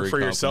ways to work for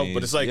yourself.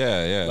 But it's like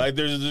like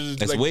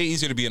there's it's like, way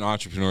easier to be an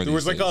entrepreneur. There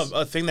was like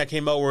a thing that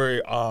came out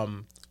where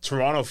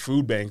Toronto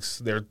food banks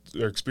they're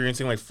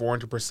experiencing like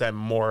 400%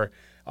 more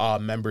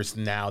members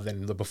now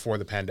than before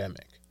the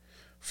pandemic.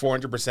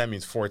 400%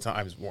 means 4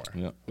 times more,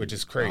 which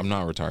is crazy. I'm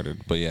not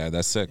retarded, but yeah,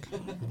 that's sick.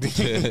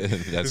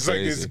 That's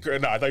crazy.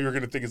 No, I thought you were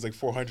gonna think it's like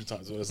 400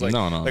 times. So it's like,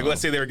 no.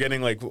 Let's say they were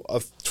getting like a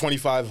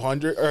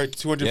 2,500 or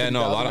 200. Yeah,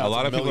 no, a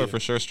lot of people are for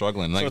sure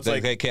struggling. Like, so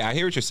okay, I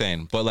hear what you're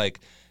saying, but like.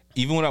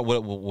 Even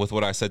with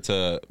what I said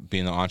to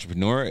being an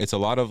entrepreneur, it's a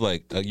lot of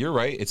like, you're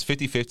right, it's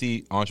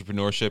 50-50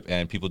 entrepreneurship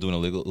and people doing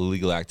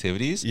illegal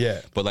activities. Yeah.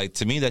 But like,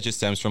 to me, that just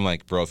stems from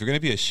like, bro, if you're going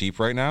to be a sheep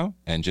right now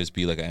and just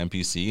be like an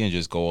NPC and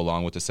just go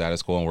along with the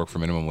status quo and work for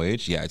minimum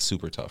wage, yeah, it's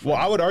super tough. Well,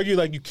 I would argue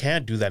like you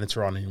can't do that in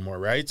Toronto anymore,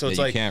 right? So it's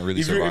like, you can't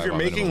really if you're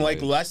making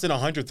like less than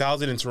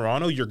 100,000 in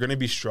Toronto, you're going to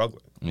be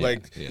struggling.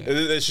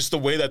 It's just the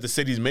way that the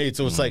city's made.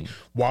 So it's like,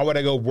 why would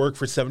I go work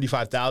for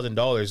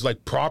 $75,000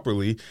 like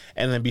properly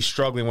and then be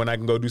struggling when I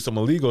can go do some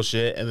illegal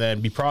shit and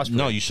then be prosperous?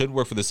 No, you should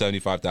work for the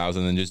 $75,000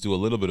 and just do a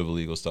little bit of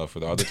illegal stuff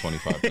for the other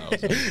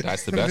 $25,000.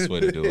 That's the best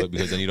way to do it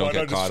because then you don't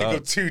get caught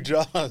up. Just 2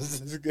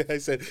 jobs. This guy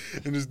said,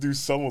 and just do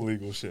some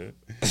illegal shit.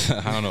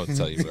 I don't know what to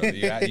tell you, bro.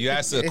 You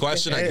asked a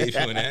question, I gave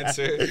you an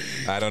answer.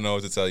 I don't know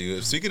what to tell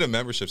you. Speaking of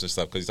memberships and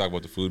stuff, because you talk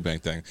about the food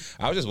bank thing,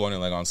 I was just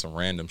wondering, like, on some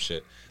random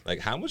shit, like,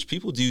 how much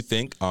people do you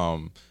think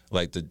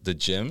like the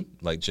gym,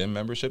 like gym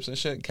memberships and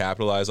shit,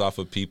 capitalize off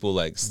of people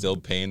like still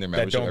paying their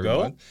membership every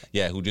month.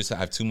 Yeah, who just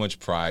have too much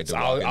pride. To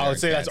I would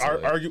say that's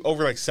argue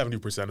over like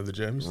 70% of the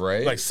gyms,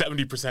 right? Like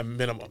 70%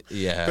 minimum.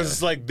 Yeah, because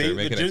it's like the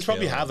gyms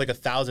probably have like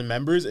 1,000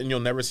 members, and you'll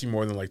never see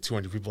more than like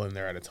 200 people in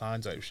there at a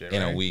time, type shit.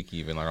 In right? a week,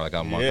 even or like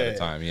a month at a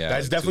time. Yeah,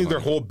 that's definitely their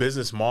whole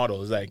business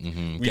model. Is like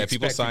we get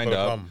people signed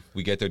up,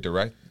 we get their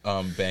direct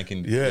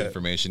banking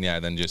information. Yeah,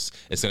 then just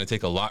it's gonna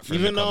take a lot for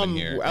them to come in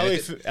here.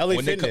 LA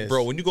Fitness,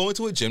 bro. When you go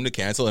into a gym to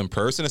cancel in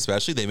person,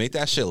 especially, they make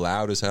that shit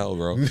loud as hell,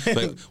 bro.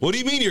 Like, what do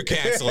you mean you're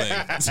canceling?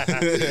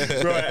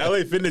 Bro, at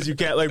LA Fitness, you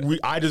can't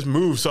I just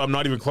moved, so I'm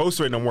not even close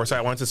to it no more. So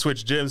I wanted to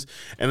switch gyms,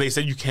 and they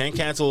said you can't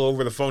cancel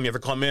over the phone. You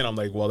have to come in. I'm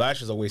like, well, that's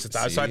just a waste of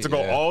time. So I had to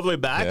go all the way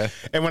back.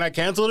 And when I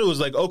canceled, it was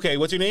like, okay,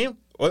 what's your name?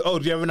 Oh,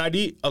 do you have an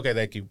ID? Okay,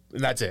 thank you.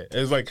 And that's it. It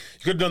was like,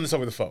 you could have done this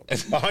over the phone.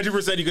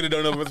 100% you could have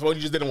done it over the phone.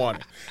 You just didn't want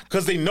it.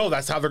 Because they know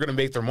that's how they're going to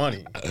make their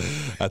money.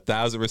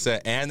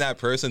 1,000%. And that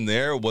person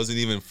there wasn't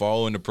even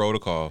following the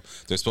protocol.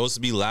 They're supposed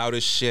to be loud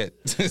as shit.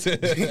 Do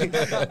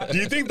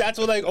you think that's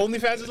what like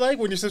OnlyFans is like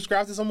when you're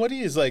subscribed to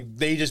somebody? Is like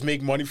they just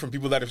make money from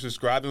people that are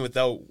subscribing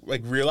without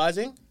like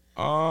realizing?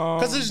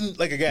 Because there's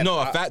like again,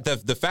 no.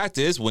 The fact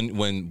is when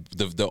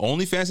the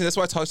OnlyFans, that's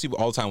why I talk to people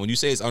all the time. When you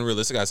say it's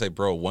unrealistic, I say,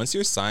 bro, once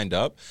you're signed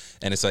up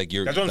and it's like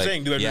you're. That's what I'm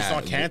saying, dude. They're just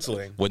not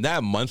canceling. When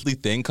that monthly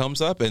thing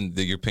comes up and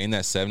you're paying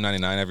that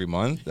 $7.99 every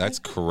month, that's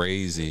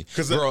crazy.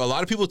 Bro, a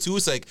lot of people too.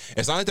 It's like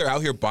it's not like they're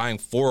out here buying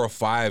 4 or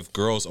 5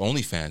 girls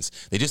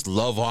OnlyFans. They just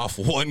love off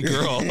one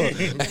girl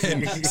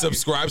and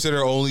subscribe to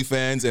their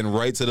OnlyFans and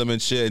write to them and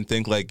shit and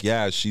think like,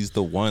 yeah, she's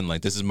the one.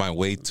 Like this is my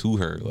way to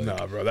her. Like,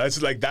 nah, bro,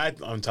 that's like that.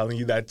 I'm telling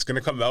you, that's gonna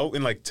come out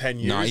in like 10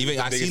 years. Nah, even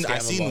I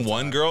seen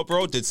one girl,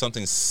 bro, did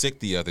something sick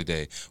the other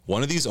day.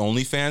 One of these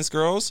OnlyFans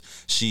girls,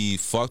 she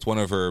fucked one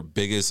of her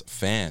biggest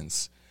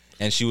fans.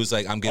 And she was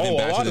like, "I'm giving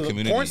back to the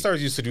community." Porn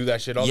stars used to do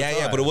that shit all the time.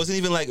 Yeah, but it wasn't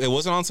even like it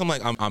wasn't on some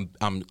like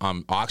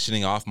I'm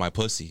auctioning off my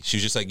pussy. She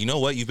was just like, you know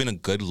what? You've been a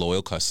good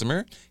loyal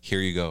customer.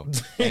 Here you go.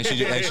 And she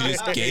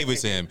just gave it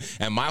to him.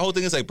 And my whole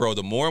thing is like, bro,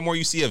 the more and more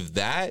you see of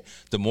that,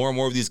 the more and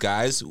more of these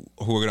guys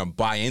who are gonna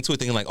buy into it,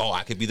 thinking like, oh,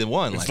 I could be the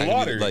one. It's like, the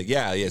lottery.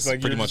 It's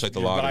like pretty much like the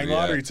lottery. Buying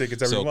lottery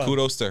tickets every month. So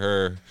kudos to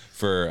her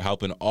for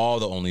helping all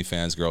the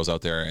OnlyFans girls out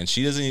there. And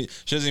she doesn't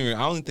even.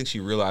 I don't think she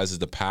realizes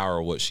the power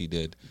of what she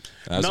did.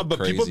 No,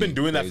 but people have been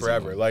doing that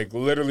forever. Like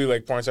literally,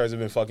 like porn stars have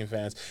been fucking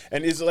fans,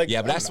 and it's like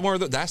but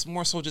that's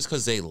more so just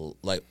because they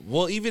like.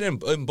 Well, even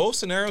in both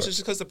scenarios, it's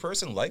just because the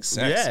person likes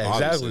sex. Yeah,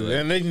 exactly, like,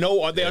 and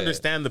they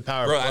understand the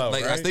power. Bro, of love,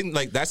 right? I think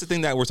like that's the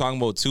thing that we're talking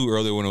about too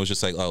earlier when it was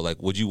just like, oh,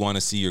 like would you want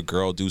to see your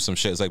girl do some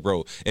shit? It's like,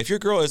 bro, if your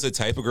girl is the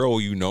type of girl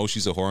where you know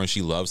she's a whore and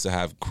she loves to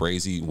have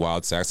crazy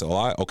wild sex a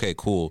lot, okay,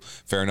 cool,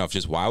 fair enough.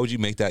 Just why would you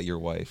make that your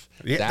wife?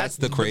 Yeah, that's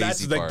the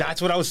crazy part. Like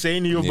that's what I was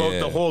saying to you about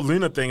the whole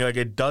Luna thing. Like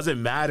it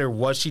doesn't matter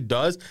what she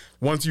does.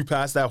 Once you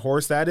pass that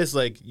whore status,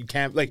 like you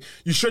can't, like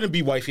you shouldn't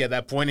be wifey at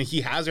that point. And he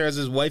has her as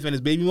his wife and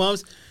his baby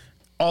moms.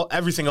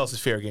 Everything else is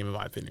fair game, in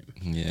my opinion.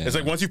 Yeah, it's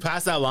like once you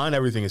pass that line,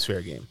 everything is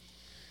fair game.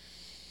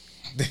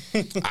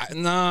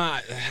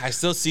 I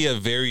still see a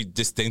very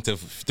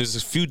distinctive. There's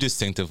a few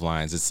distinctive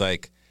lines. It's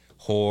like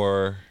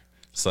whore.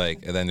 It's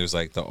like, and then there's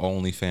like the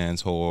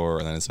OnlyFans whore,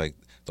 and then it's like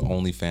the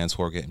OnlyFans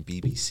whore getting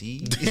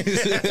BBC.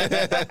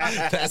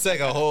 That's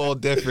like a whole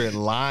different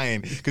line.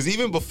 Because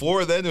even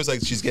before then, there's like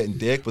she's getting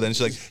dick, but then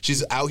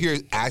she's out here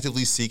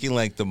actively seeking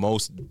like the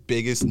most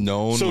biggest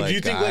known. So do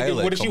you think guy.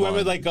 What if she went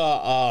with like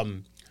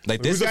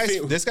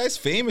this guy's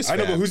famous? I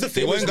know, but who's the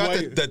famous? They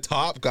went got the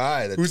top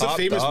guy. Who's the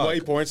famous dog.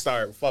 white porn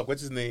star? Fuck,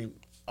 what's his name?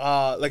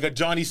 Like a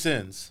Johnny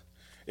Sins.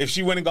 If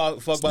she went and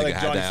got fucked by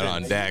like Johnny Sins.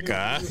 On deck,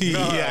 huh?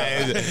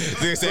 Yeah.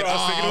 They're saying,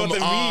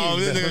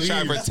 they're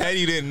trying to pretend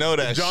you didn't know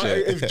that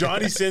shit. If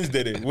Johnny Sins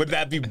did it, would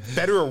that be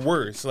better or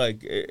worse?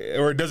 Like,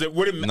 or does it?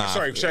 Would it?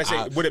 Sorry, should I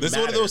say? Would it? This is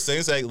one of those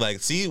things. Like,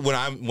 see, when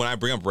I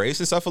bring up race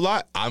and stuff a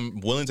lot,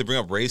 I'm willing to bring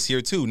up race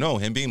here too. No,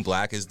 him being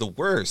black is the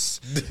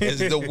worst. Is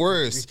the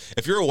worst.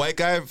 If you're a white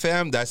guy,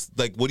 fam, that's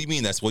like, what do you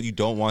mean? That's what you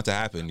don't want to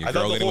happen. Your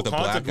girl getting with a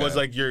black guy. I thought the whole concept was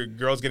like your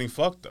girl's getting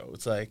fucked though.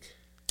 It's like.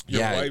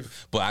 Your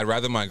wife. But I'd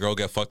rather my girl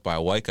get fucked by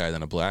a white guy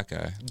than a black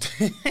guy.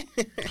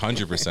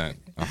 100%.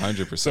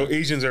 100%. So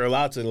Asians are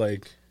allowed to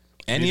like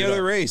any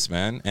other race,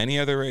 man. Any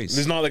other race.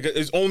 It's not like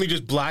it's only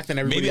just black than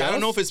everybody else. I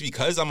don't know if it's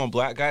because I'm a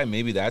black guy.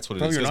 Maybe that's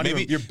what it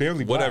is. You're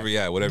barely black. Whatever,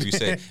 yeah, whatever you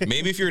say.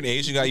 Maybe if you're an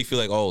Asian guy, you feel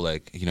like, oh,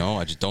 like, you know,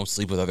 I just don't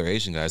sleep with other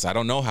Asian guys. I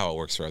don't know how it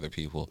works for other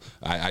people.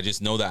 I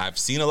just know that I've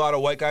seen a lot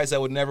of white guys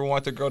that would never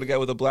want their girl to get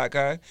with a black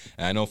guy.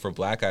 And I know for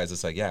black guys,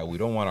 it's like, yeah, we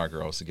don't want our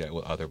girls to get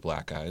with other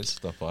black guys.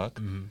 The fuck?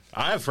 Mm-hmm.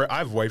 I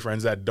have white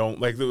friends that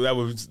don't like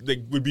that. They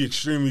would be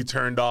extremely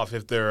turned off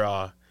if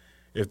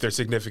their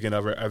significant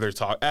ever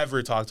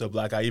talk to a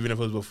black guy, even if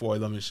it was before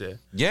them and shit.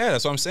 Yeah,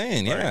 that's what I'm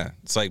saying. Yeah, right.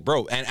 It's like,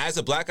 bro, and as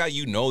a black guy,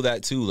 you know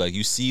that too. Like,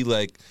 you see,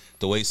 like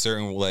the way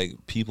certain like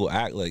people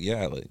act. Like,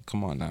 yeah, like,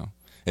 come on now,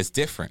 it's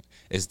different.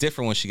 It's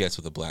different when she gets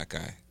with a black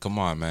guy. Come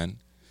on, man.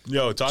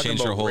 Yo, talking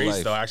about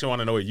race though, I actually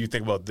want to know what you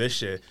think about this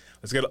shit.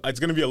 It's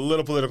gonna be a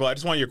little political. I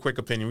just want your quick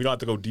opinion. We don't have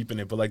to go deep in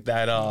it, but like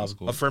that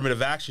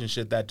affirmative action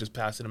shit that just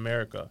passed in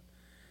America.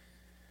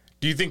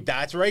 Do you think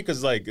that's right?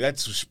 Because like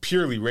that's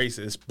purely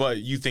racist, but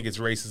you think it's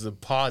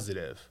racism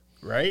positive,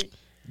 right?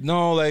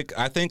 No, like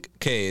I think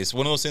it's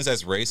one of those things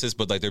that's racist,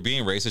 but like they're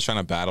being racist trying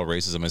to battle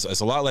racism. It's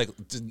a lot like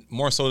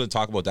more so to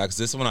talk about that because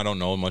this one I don't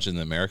know much in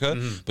America,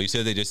 but you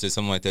said they just did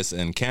something like this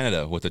in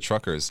Canada with the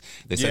truckers.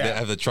 They said they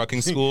have the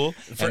trucking school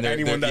for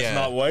anyone that's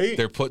not white.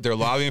 They're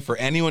lobbying for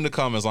anyone to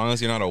come as long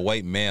as you're not a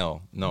white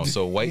male. No,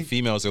 so white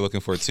females they're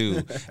looking for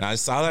too. And I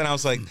saw that and I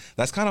was like,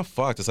 that's kind of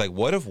fucked. It's like,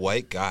 what if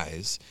white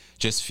guys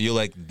just feel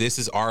like this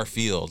is our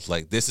field,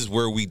 like this is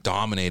where we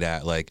dominate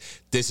at, like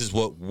this is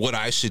what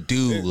I should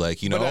do,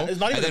 like, you know.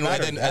 And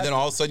then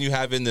all of a sudden you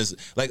have in this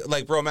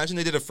like bro, imagine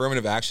they did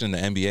affirmative action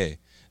in the NBA.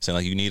 Saying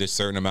like you need a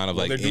certain amount of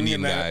like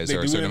Indian guys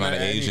or a certain amount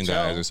of Asian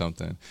guys or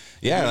something.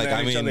 Yeah, like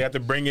I mean, they have to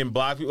bring in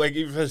black people. Like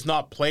if it's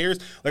not players,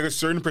 like a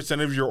certain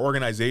percentage of your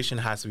organization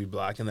has to be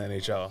black in the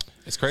NHL.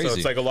 It's crazy. So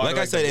it's like a lot. Like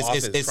of, I said,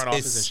 it's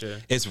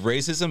it's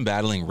racism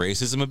battling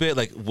racism a bit.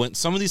 Like when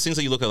some of these things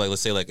that you look at, like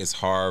let's say like it's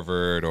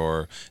Harvard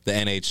or the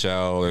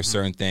NHL or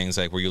certain things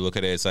like where you look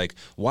at it, it's like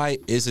why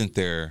isn't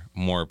there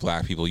more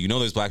black people? You know,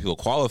 there's black people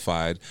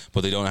qualified,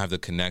 but they don't have the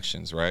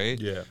connections, right?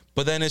 Yeah.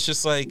 But then it's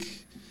just like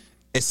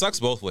it sucks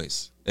both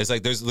ways. It's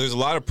like there's a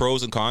lot of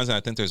pros and cons, and I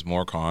think there's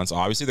more cons.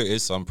 Obviously, there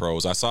is some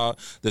pros. I saw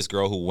this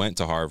girl who went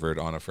to Harvard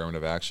on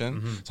affirmative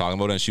action talking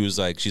about it, and she's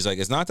like,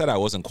 it's not that I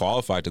wasn't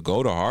qualified to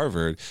go to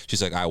Harvard.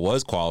 She's like, I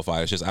was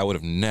qualified. It's just I would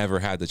have never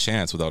had the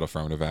chance without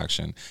affirmative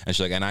action. And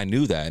she's like, and I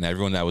knew that, and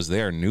everyone that was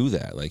there knew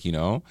that, like, you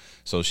know.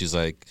 So she's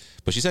like,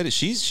 but she said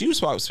she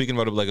was speaking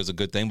about it like it was a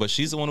good thing, but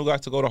she's the one who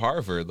got to go to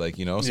Harvard, like,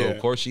 you know. So of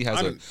course she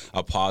has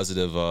a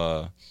positive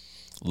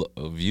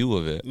a view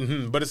of it.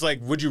 But it's like,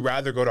 would you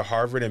rather go to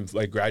Harvard and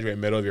like graduate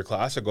middle of your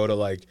class or go to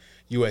like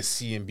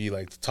USC and be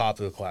like the top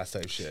of the class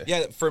type shit?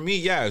 Yeah, for me,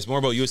 it's more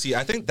about USC.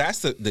 I think that's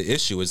the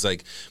issue is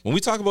like when we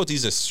talk about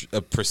these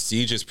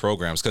prestigious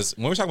programs, because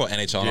when we talk about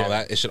NHL and all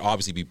that, it should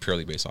obviously be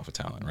purely based off of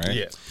talent, right?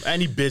 Yeah,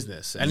 any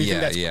business, anything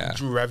that's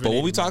drew revenue. But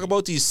when we talk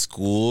about these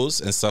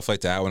schools and stuff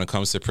like that, when it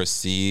comes to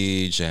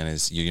prestige and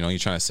it's, you know, you're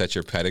trying to set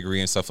your pedigree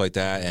and stuff like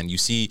that, and you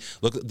see,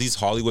 look, these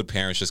Hollywood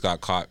parents just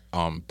got caught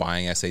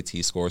buying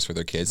SAT scores for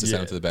their kids to send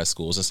them to the best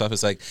schools and stuff.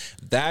 It's like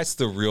that's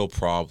the real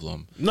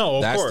problem. No,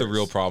 of that's course. The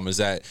real problem is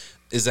that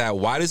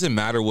why does it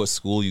matter what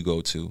school you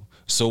go to?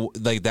 So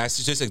like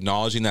that's just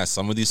acknowledging that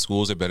some of these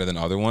schools are better than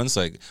other ones.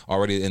 Like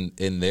already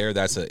in there,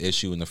 that's an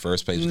issue in the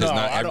first place because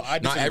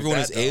not everyone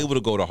is able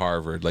to go to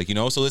Harvard. Like, you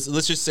know, so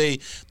let's just say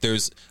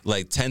there's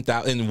like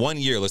 10,000 in 1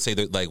 year. Let's say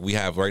that like we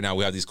have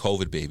these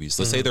COVID babies.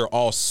 Let's say they're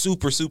all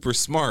super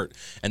smart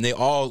and they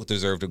all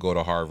deserve to go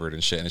to Harvard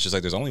and shit. And it's just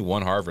like there's only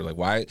one Harvard.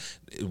 Like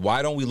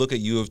why don't we look at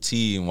U of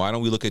T and why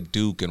don't we look at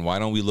Duke and why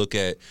don't we look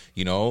at,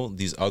 you know,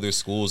 these other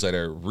schools that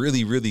are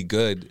really really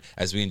good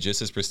as being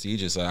just as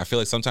prestigious? I feel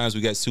like sometimes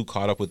we get too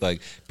caught up with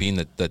like being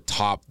the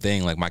top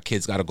thing. Like my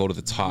kid's got to go to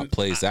the top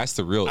place. That's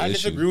the real issue. I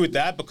disagree with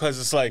that because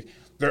it's like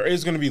there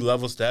is going to be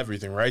levels to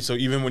everything, right? So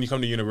even when you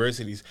come to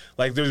universities,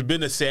 like there's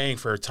been a saying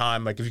for a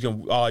time, like if you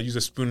can use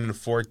a spoon and a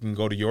fork and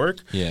go to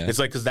York, it's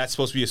like because that's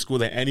supposed to be a school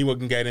that anyone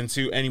can get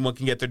into, anyone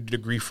can get their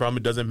degree from.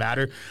 It doesn't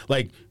matter.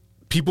 Like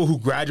people who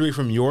graduate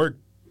from York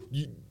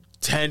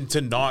tend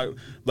to not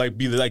like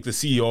be like the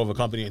CEO of a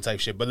company and type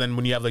shit. But then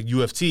when you have like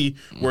U of T,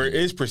 where it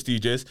is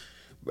prestigious,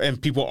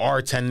 and people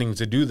are tending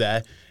to do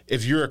that.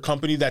 If you're a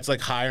company that's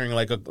like hiring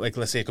like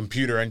let's say a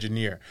computer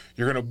engineer,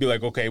 you're gonna be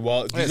like, okay,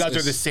 well these guys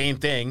are the same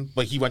thing,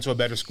 but he went to a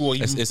better school.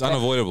 It's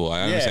unavoidable.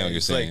 I understand what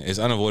you're saying. It's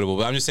unavoidable,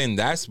 but I'm just saying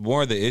that's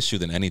more the issue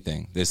than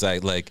anything. It's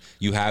like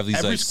you have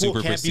these like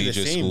super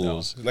prestigious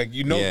schools. Though. Like,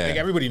 you know, like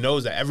everybody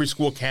knows that every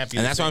school can't be.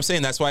 And that's what I'm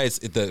saying. That's why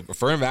the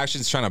affirmative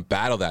action is trying to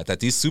battle that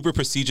these super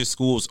prestigious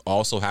schools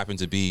also happen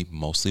to be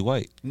mostly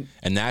white,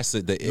 and that's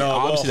obviously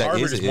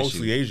Harvard that is is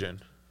mostly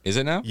Asian. Is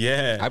it now?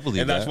 Yeah, I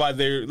believe and that. that's why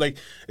they're like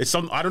it's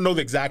some. I don't know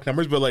the exact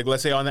numbers, but like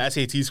let's say on the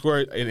SAT score,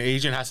 an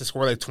Asian has to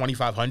score like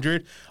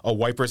 2,500, a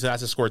white person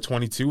has to score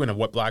 22, and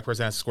a black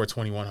person has to score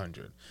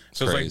 2,100.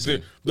 So Crazy.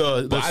 It's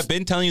like but I've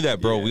been telling you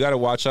that, bro. We got to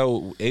watch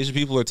out. Asian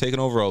people are taking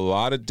over a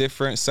lot of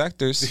different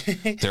sectors.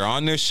 They're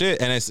on their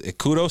shit, and it's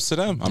kudos to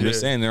them. I'm just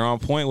saying they're on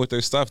point with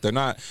their stuff. They're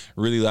not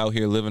really out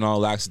here living all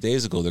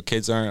lackadaisical. Their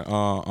kids aren't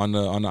on the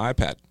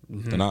iPad.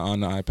 They're not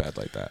on the iPad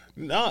like that.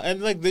 No,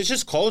 and like there's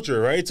just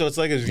culture, right? So it's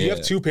like if you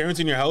have two parents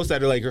in your house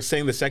that are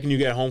saying the second you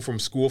get home from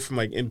school from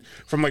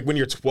when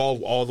you're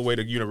 12 all the way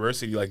to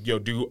university, like, yo,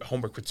 do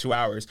homework for 2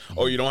 hours.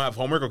 Oh, you don't have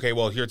homework? Okay,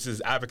 well, here's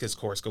this abacus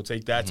course. Go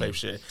take that type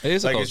shit. It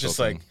is like a it's just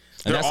thing. like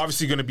they're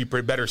obviously going to be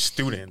better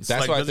students.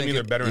 That's like, why doesn't I think mean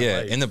they're better in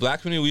life. In the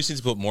black community, we just need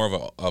to put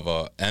more of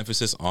a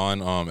emphasis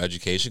on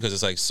education because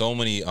it's like so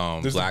many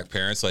black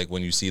parents, like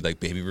when you see like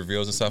baby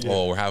reveals and stuff.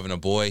 Oh, we're having a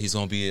boy. He's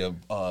going to be a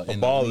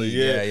baller.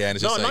 Yeah. And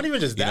it's just not even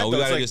just that. We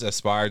gotta just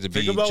aspire to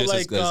be just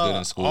as good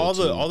in school. All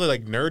the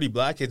like nerdy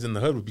black kids in the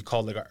hood would be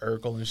called like an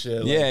Urkel and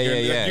shit.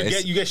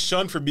 Like, You get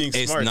shunned for being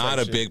smart. It's not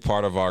a big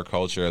part of our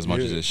culture as much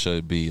as it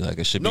should be. Like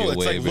it should be a way bigger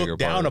part. No, it's like looked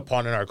down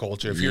upon in our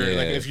culture if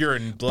you're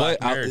in black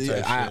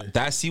nerds.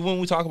 That's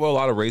when we talk about a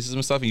lot of racism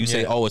and stuff, and you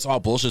say, "Oh, it's all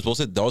bullshit,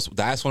 bullshit."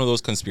 That's one of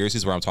those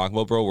conspiracies where I'm talking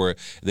about, bro, where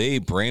they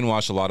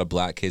brainwash a lot of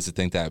black kids to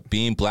think that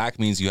being black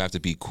means you have to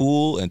be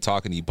cool and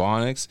talking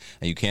ebonics,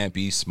 and you can't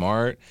be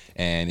smart.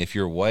 And if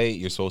you're white,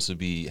 you're supposed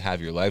to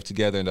have your life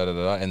together, and da da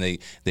da. And they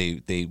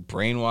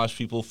brainwash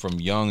people from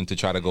young to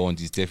try to go in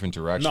these different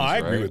directions. No, I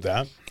agree right? with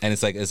that. And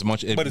it's like as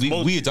much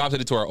we adopted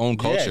it to our own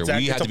culture. Yeah,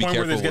 exactly. We have to be careful.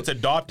 Where this gets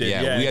adopted.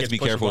 Yeah, we have to be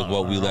careful with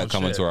what we let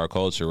come into our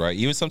culture, right?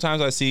 Even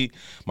sometimes I see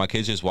my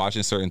kids just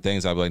watching certain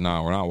things. I'd be like,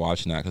 "Nah, we're not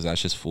watching that because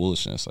that's just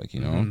foolishness." Like, you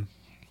know,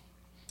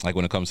 like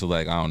when it comes to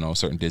like I don't know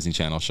certain Disney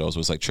Channel shows,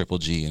 where it's like Triple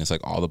G, and it's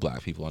like all the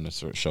black people on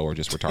this show are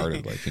just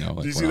retarded. Like, you know,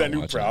 like, did you see that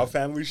new Proud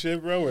Family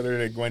shit, bro? Where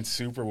they went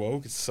super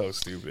woke? It's so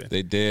stupid.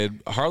 They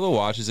did. Harlow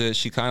watches it.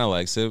 She kind of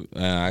likes it,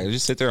 and I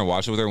just sit there and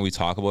watch it with her, and we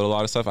talk about a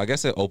lot of stuff. I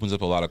guess it opens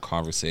up a lot of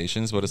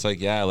conversations, but it's like,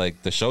 yeah,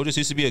 like the show just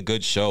used to be a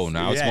good show.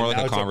 Now it's more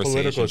like a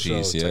conversation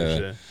piece.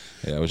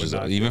 Yeah, which is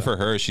even for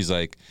her. She's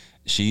like.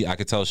 I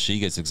could tell she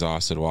gets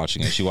exhausted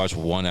watching it. She watched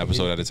one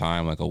episode at a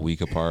time, like a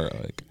week apart.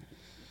 Like,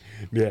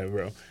 yeah,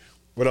 bro.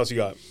 What else you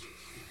got?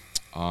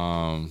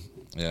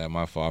 Yeah,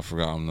 my fault. I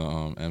forgot I'm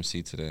the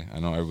MC today. I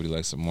know everybody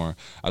likes it more.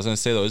 I was gonna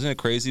say though, isn't it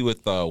crazy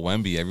with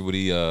Wemby?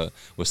 Everybody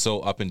was so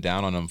up and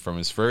down on him from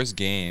his first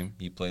game.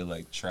 He played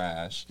like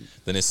trash.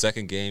 Then his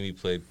second game, he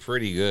played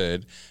pretty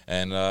good.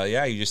 And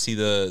yeah, you just see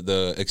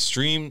the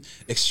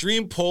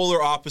extreme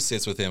polar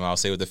opposites with him. I'll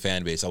say with the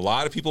fan base. A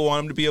lot of people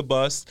want him to be a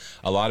bust.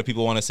 A lot of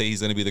people want to say he's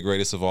gonna be the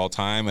greatest of all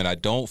time. And I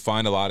don't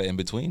find a lot of in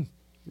between.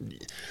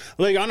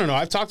 Like I don't know.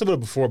 I've talked about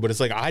it before, but it's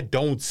like I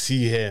don't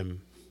see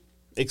him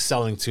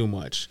excelling too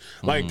much.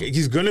 Like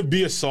he's gonna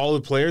be a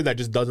solid player that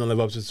just doesn't live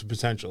up to his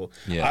potential.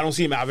 Yeah. I don't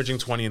see him averaging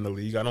 20 in the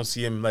league. I don't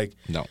see him like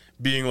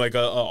being like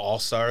a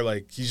all-star.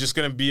 Like he's just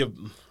gonna be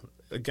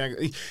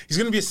he's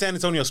gonna be a San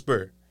Antonio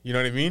Spur. You know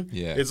what I mean?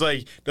 Yeah. It's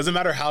like doesn't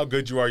matter how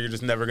good you are, you're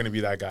just never gonna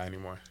be that guy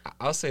anymore.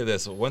 I'll say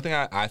this. One thing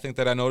I think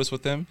that I noticed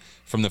with him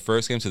from the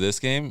first game to this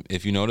game,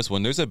 if you notice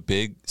when there's a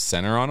big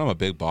center on him, a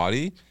big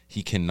body,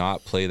 he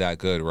cannot play that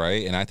good,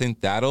 right? And I think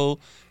that'll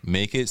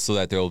make it so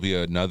that there will be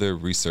another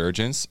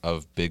resurgence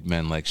of big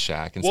men like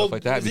Shaq and stuff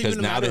like that. Because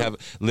now they have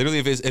literally,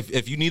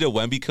 if you need a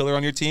Wemby killer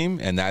on your team,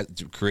 and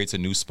that creates a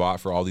new spot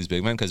for all these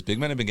big men, because big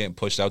men have been getting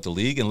pushed out the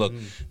league. And look,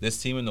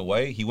 this team in the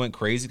way, he went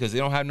crazy because they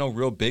don't have no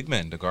real big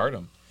men to guard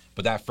him.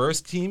 But that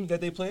first team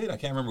that they played, I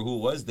can't remember who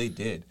it was, they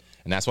did.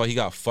 And that's why he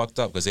got fucked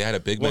up, because they had a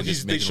big man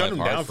just making life hard for him.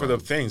 They shut him down for the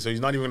thing, so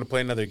he's not even going to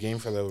play another game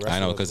for the rest of the I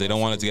know, because they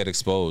don't want it to get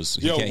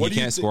exposed. He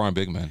can't score on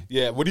big men.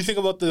 Yeah, what do you think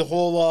about the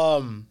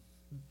whole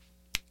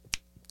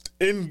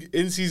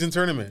in-season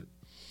tournament?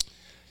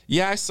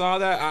 Yeah, I saw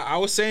that. I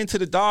was saying to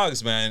the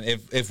dogs, man,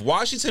 if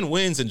Washington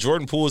wins and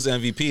Jordan Poole is the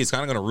MVP, it's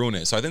kind of going to ruin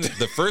it. So I think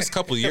the first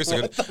couple of years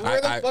Where the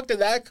fuck did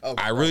that come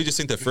from? I really just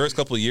think the first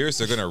couple of years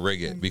they're going to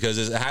rig it, because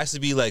it has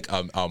to be like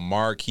a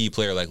marquee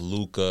player like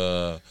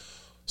Luka.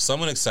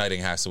 Someone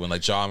exciting has to win,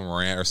 like John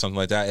Morant or something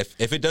like that.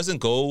 If it doesn't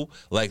go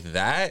like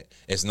that,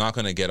 it's not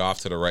going to get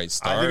off to the right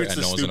start,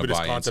 and no one's going to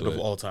buy into it. I think it's the stupidest concept of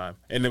all time.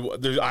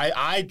 And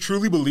I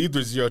truly believe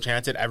there's zero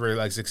chance it ever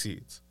like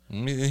succeeds.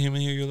 Let me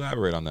hear you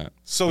elaborate on that.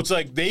 So it's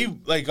like they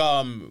like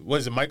what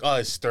is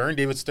it,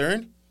 David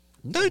Stern?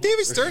 No,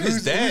 David Stern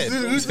is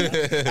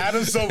dead.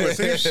 Adam Silver,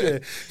 same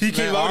shit. He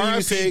came out and he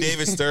was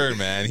David Stern,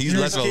 man. He's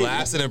left a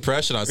lasting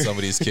impression on some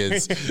of these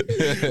kids.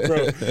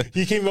 Bro,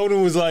 he came out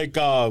and was like,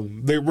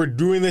 they were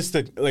doing this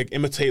to like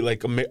imitate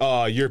like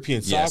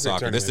European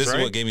soccer. This is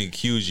what gave me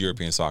huge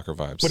European soccer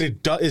vibes. But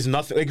it is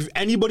nothing. Like if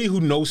anybody who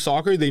knows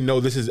soccer, they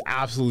know this is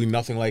absolutely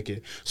nothing like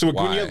it. So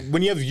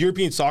when you have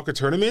European soccer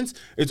tournaments,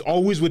 it's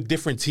always with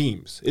different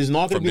teams. It's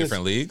not from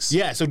different leagues.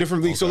 Yeah, so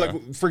different leagues. Okay. So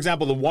like for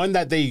example, the one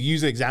that they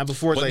use an example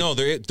for is like. No,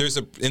 there's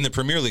in the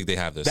Premier League they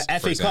have this. The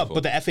FA Cup,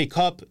 but the FA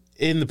Cup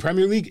in the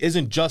Premier League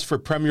isn't just for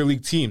Premier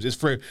League teams. It's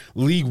for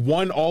League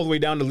 1 all the way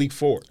down to League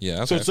 4. Yeah,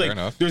 okay, so it's fair like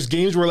enough. There's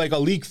games where like a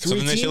League 3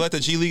 team. They should let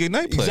the G League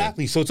Ignite play.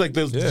 Exactly. So it's like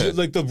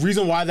the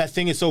reason why that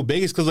thing is so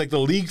big is because like the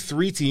League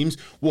 3 teams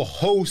will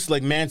host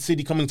like Man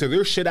City coming to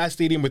their shit ass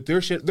stadium with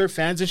their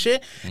fans and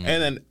shit, and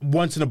then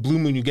once in a blue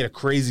moon you get a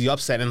crazy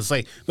upset, and it's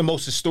like the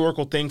most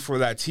historical thing for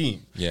that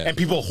team. Yeah. And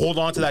people hold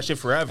on to that shit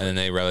forever. And then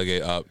they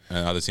relegate up,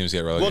 and other teams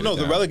get relegated. Well, no,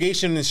 down. The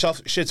relegation and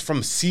shit's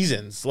from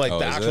seasons, like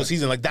the actual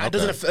season. Like that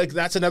doesn't. Like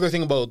that's another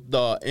thing about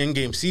the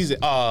in-game season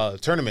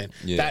tournament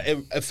that it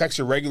affects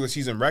your regular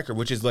season record,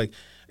 which is like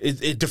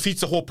it defeats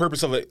the whole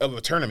purpose of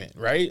a tournament,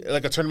 right?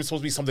 Like a tournament's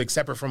supposed to be something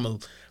separate from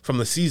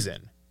the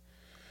season.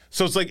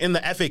 So it's like in the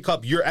FA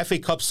Cup, your FA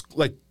Cup's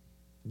like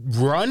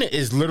run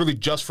is literally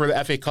just for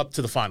the FA Cup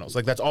to the finals.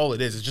 Like that's all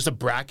it is. It's just a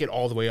bracket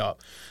all the way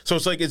up. So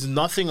it's like it's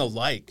nothing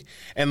alike.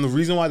 And the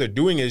reason why they're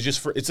doing it is just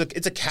for it's a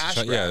cash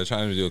grab. Yeah, they're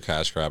trying to do a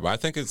cash grab. I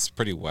think it's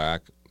pretty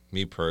whack.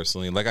 Me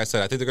personally, like I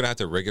said, I think they're gonna have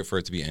to rig it for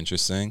it to be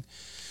interesting.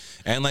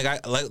 And I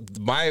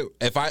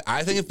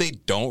think if they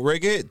don't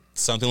rig it,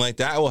 something like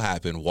that will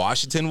happen.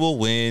 Washington will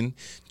win.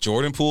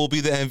 Jordan Poole will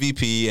be the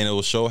MVP, and it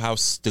will show how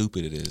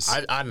stupid it is.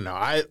 I don't know.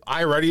 I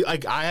already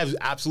like. I have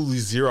absolutely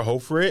zero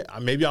hope for it.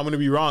 Maybe I'm going to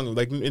be wrong.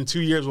 Like in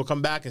 2 years, we'll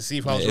come back and see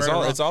if I was right or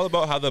wrong. It's all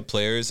about how the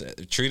players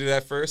treat it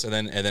at first, and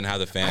then how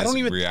the fans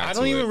react. I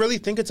don't even really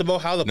think it's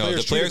about how the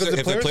players treat it.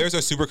 If the players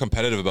are super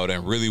competitive about it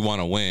and really want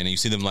to win, and you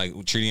see them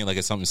like treating it like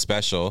it's something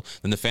special,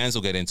 then the fans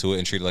will get into it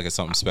and treat it like it's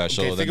something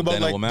special. Okay, think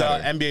about like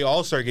the NBA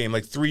All-Star game,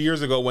 like 3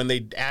 years ago when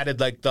they added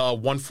like the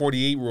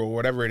 148 rule, or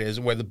whatever it is,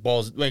 where the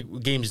ball's like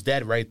game's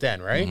dead right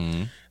then, right?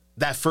 Mm-hmm.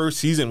 That first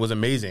season was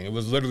amazing. It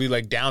was literally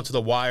like down to the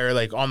wire,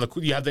 like on the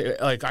you have the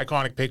like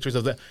iconic pictures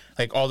of the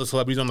like all the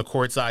celebrities on the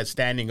court side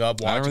standing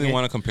up watching. I don't really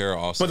want to compare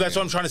All-Star, but that's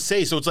what I'm trying to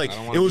say. So it's like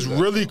it was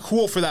really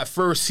cool for that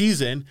first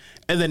season,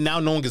 and then now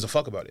no one gives a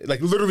fuck about it.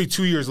 Like literally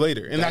 2 years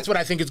later, and that's what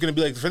I think it's going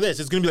to be like for this.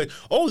 It's going to be like,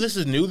 oh, this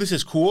is new, this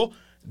is cool.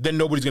 Then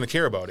nobody's going to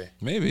care about it.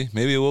 Maybe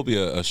it will be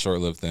a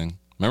short-lived thing.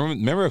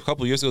 Remember a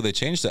couple years ago they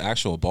changed the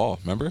actual ball.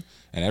 Remember,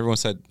 and everyone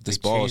said this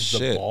ball is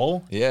shit. The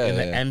ball, yeah,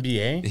 in the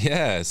NBA.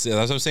 Yes,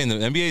 that's what I'm saying. The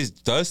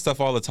NBA does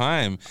stuff all the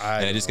time,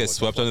 and it just gets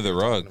swept under the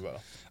rug.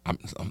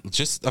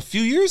 Just a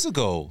few years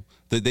ago,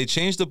 they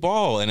changed the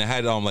ball, and it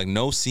had like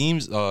no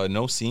seams on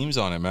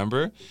it.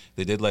 Remember,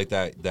 they did like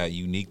that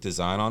unique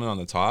design on it on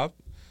the top.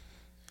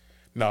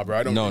 Nah, bro,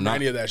 I don't remember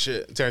any of that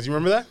shit. Terrence, you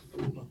remember that?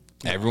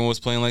 Everyone was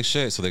playing like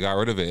shit, so they got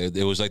rid of it.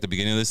 It was like the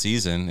beginning of the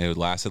season. It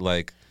lasted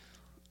like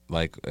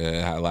I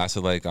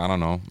don't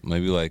know,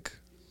 maybe like.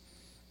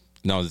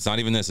 No, it's not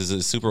even this. It's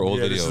a super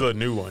old video. This is a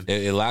new one.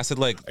 It lasted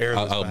like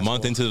a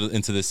month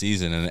into the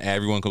season, and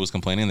everyone was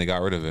complaining. And they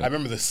got rid of it. I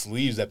remember the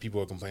sleeves that people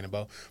were complaining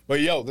about.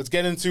 But yo, let's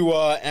get into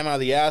Am I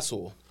the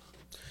Asshole?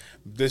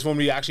 This one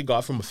we actually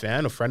got from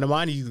a friend of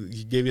mine.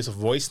 He gave us a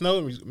voice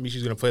note.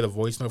 Misha's going to play the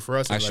voice note for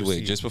us. Actually,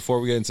 wait, just before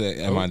we get into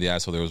Am I the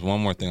Asshole, there was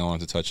one more thing I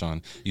wanted to touch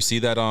on. You see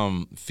that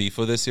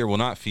FIFA this year? Well,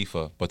 not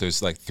FIFA, but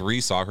there's like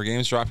 3 soccer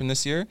games dropping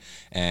this year,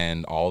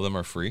 and all of them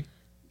are free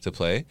to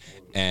play.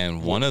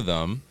 And one of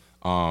them,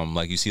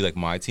 like you see like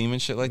my team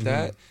and shit like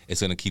that,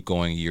 it's gonna keep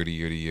going year to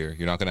year to year.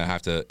 You're not gonna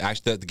have to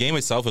actually the game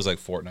itself is like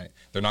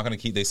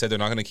Fortnite. They said they're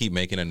not gonna keep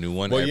making a new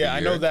one. Well, yeah, year. I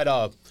know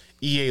that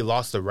EA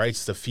lost the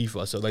rights to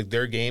FIFA, so like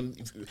their game.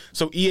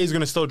 So EA is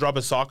gonna still drop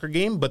a soccer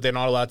game, but they're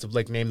not allowed to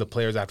like name the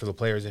players after the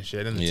players and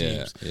shit and the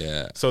teams.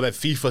 Yeah. So that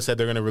FIFA said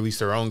they're gonna release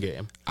their own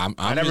game.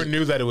 I never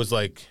knew that it was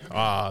like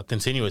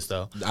continuous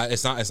though.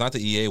 It's not the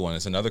EA one.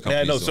 It's another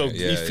company. Yeah, no. So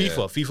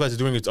FIFA is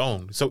doing its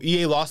own. So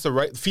EA lost the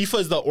right. FIFA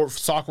is the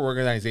soccer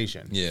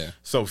organization. Yeah.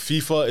 So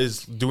FIFA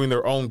is doing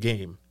their own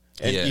game.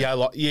 And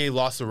EA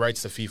lost the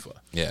rights to FIFA.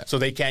 Yeah. So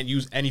they can't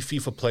use any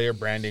FIFA player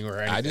branding or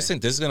anything. I just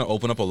think this is going to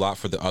open up a lot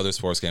for the other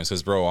sports games.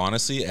 Because, bro,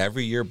 honestly,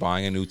 every year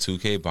buying a new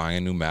 2K, buying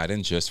a new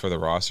Madden just for the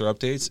roster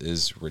updates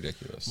is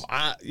ridiculous.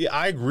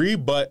 I agree,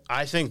 but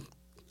I think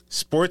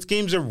sports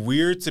games are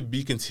weird to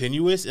be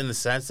continuous in the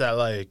sense that,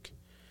 like,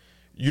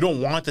 you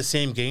don't want the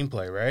same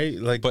gameplay, right?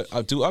 Like, but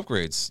do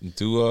upgrades,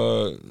 do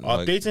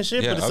updates and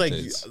shit. Yeah, but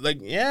it's updates. like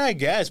yeah, I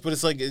guess. But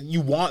it's like you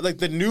want like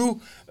the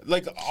new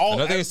like all.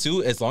 Another thing is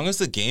too, as long as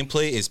the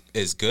gameplay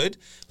is good.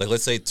 Like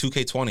let's say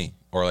 2K20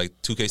 or like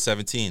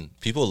 2K17,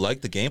 people like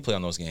the gameplay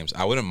on those games.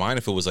 I wouldn't mind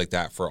if it was like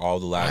that for all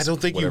the last. I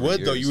don't think you would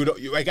years. though. You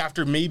would like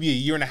after maybe a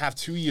year and a half,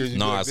 2 years.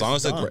 No, like, as long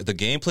as the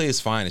gameplay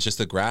is fine. It's just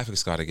the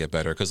graphics got to get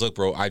better. Because look,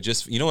 bro,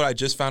 you know what I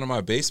just found in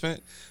my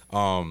basement?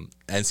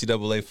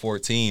 NCAA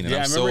 14, and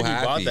I'm so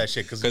happy. Bought that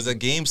shit because the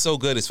game's so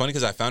good. It's funny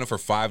because I found it for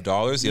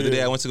 $5. The other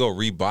day I went to go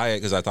rebuy it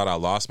because I thought I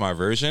lost my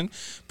version.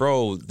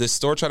 Bro, this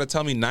store tried to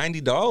tell me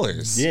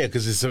 $90. Yeah,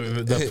 because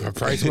the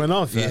price went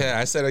up. Yeah,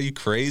 I said, are you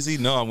crazy?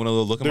 No, I'm gonna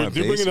look at my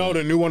basement. They're bringing out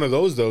a new one of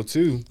those though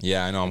too.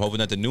 Yeah, I know. I'm hoping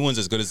that the new one's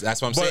as good as.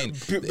 That's what I'm saying.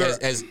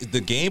 As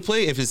the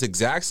gameplay, if it's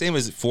exact same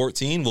as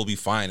 14, we'll be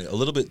fine. A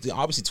little bit,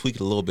 obviously tweak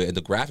it a little bit, and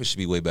the graphics should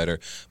be way better.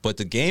 But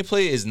the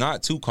gameplay is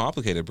not too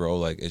complicated, bro.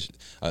 Like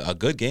a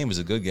good game is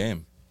a good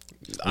game.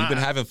 We've been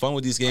having fun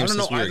with these games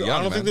since we were young.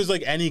 I don't think there's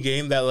like any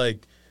game that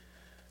like.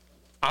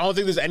 I don't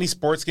think there's any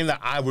sports game that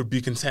I would be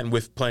content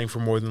with playing for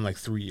more than like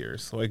 3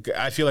 years. Like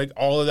I feel like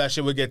all of that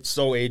shit would get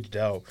so aged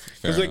out.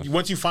 Because like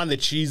once you find the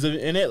cheese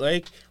in it,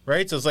 like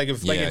right, so it's like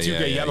if like in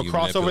 2K you have a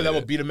crossover that will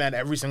beat a man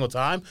every single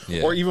time,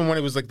 or even when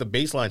it was like the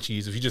baseline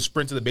cheese, if you just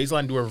sprint to the baseline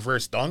and do a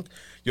reverse dunk,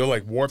 you'll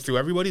like warp through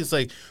everybody. It's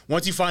like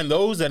once you find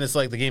those, then it's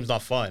like the game's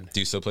not fun.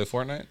 Do you still play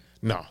Fortnite?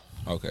 No.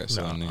 Okay,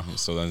 so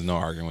there's no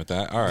arguing with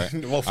that. All right.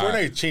 Well,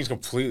 Fortnite changed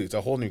completely. It's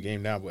a whole new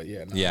game now, but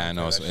yeah. Yeah, I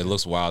know. It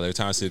looks wild. Every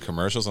time I see the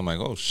commercials, I'm like,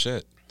 oh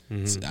shit.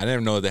 Mm-hmm. I didn't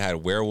even know they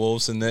had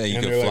werewolves in there. You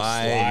could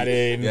fly.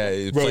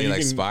 Like, play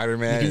like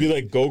Spider-Man. You can be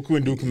like Goku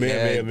and do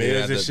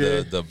Kamehameha and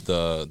shit.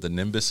 The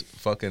Nimbus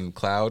fucking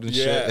cloud and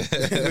shit.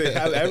 They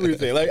have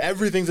everything. Like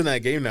everything's in that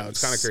game now.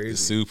 It's kind of crazy.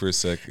 Super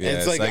sick. Yeah,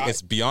 it's like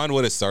it's beyond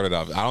what it started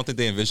off. I don't think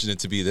they envisioned it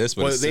to be this,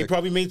 but they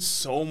probably made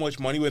so much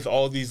money with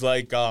all these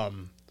like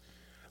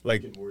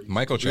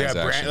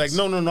microtransactions. Like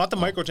no, not the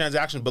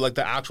microtransactions, but like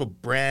the actual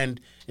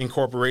brand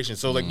incorporation.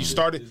 So like you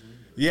started.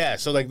 Yeah,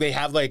 so like they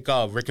have like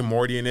Rick and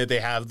Morty in it. They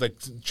have like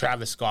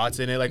Travis Scott's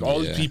in it. Like all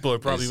these people are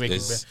probably making.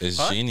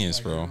 It's genius,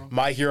 bro.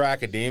 My Hero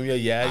Academia,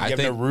 yeah. You have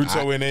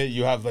Naruto in it.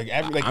 You have like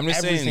I'm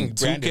just saying,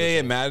 2K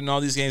and Madden,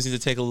 all these games need to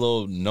take a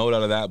little note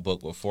out of that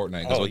book with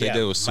Fortnite because what they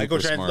did was super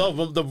smart.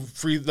 No,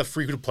 the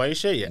free to play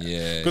shit,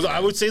 yeah. Because I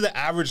would say the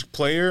average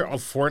player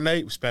of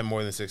Fortnite spend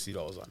more than $60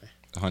 on it.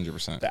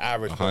 100%. The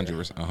average.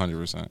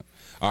 100%.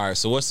 All right.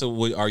 So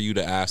are you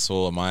the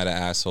asshole? Am I the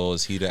asshole?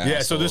 Is he the asshole?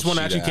 Yeah. So this one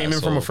actually came in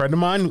from a friend of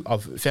mine, a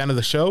fan of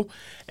the show,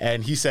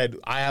 and he said,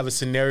 "I have a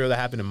scenario that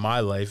happened in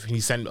my life."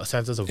 He sent us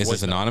a voice. Is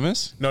this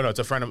anonymous? No, it's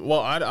a friend of. Well,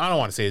 I don't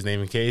want to say his name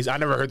in case I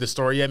never heard the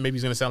story yet. Maybe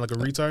he's gonna sound like a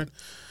retard.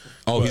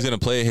 Oh, he's gonna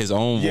play his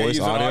own voice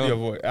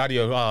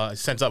audio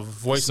sends up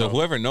voice. So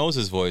whoever knows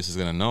his voice is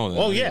gonna know that.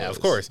 Oh yeah, of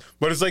course.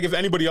 But it's like if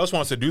anybody else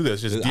wants to do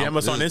this, just DM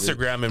us on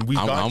Instagram and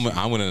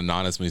I'm gonna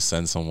anonymously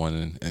send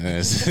someone and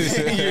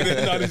you're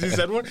gonna anonymously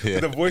send one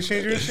with a voice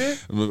changer and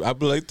shit. I'll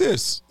be like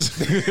this.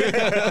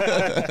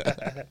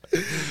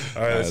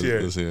 All right, let's hear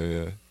it.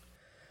 Yeah.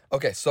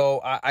 Okay,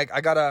 so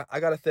I got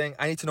a thing.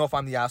 I need to know if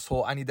I'm the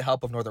asshole. I need the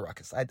help of Northern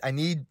Ruckus. I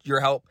need your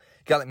help.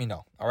 You gotta let me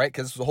know, all right?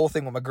 Because the whole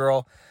thing with my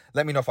girl.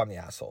 Let me know if I'm the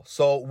asshole.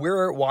 So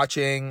we're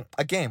watching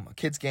a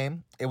kid's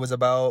game. It was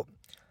about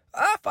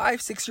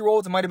 5, 6 year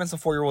olds. It might have been some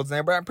 4-year-olds in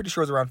there, but I'm pretty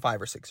sure it was around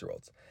 5 or 6 year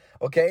olds.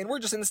 Okay, and we're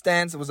just in the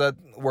stands. It was a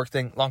work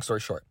thing. Long story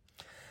short,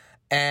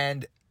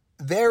 and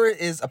there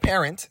is a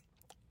parent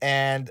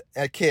and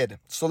a kid.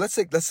 So let's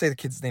say the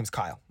kid's name's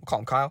Kyle. We'll call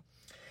him Kyle.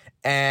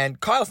 And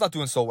Kyle's not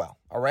doing so well,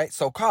 all right?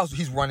 So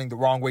he's running the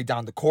wrong way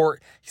down the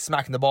court. He's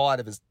smacking the ball out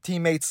of his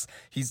teammates.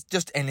 He's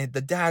just, and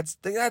the dad's,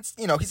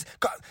 he's,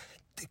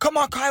 come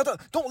on, Kyle,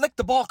 don't lick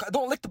the ball.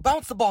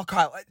 Bounce the ball,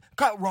 Kyle.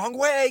 Kyle, wrong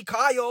way,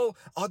 Kyle,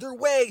 other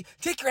way.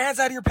 Take your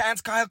hands out of your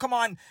pants, Kyle. Come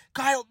on,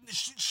 Kyle,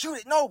 shoot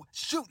it. No,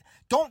 shoot.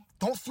 Don't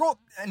throw it.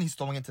 And he's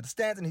throwing into the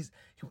stands, and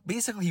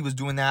he was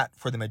doing that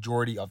for the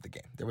majority of the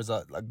game. There was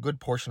a good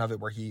portion of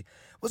it where he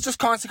was just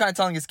constantly kind of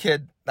telling his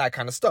kid that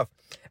kind of stuff.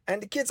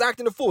 And the kid's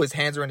acting a fool. His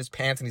hands are in his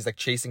pants, and he's like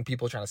chasing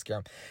people, trying to scare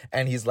him.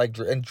 And he's like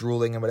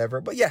drooling and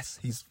whatever. But yes,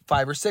 he's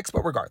 5 or 6,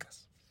 but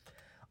regardless.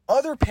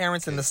 Other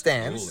parents in the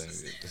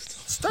stands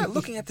start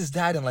looking at this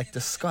dad in like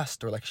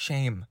disgust or like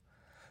shame.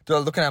 They're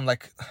looking at him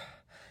like,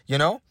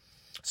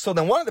 So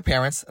then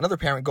another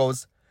parent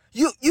goes,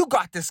 You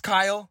got this,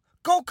 Kyle.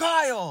 Go,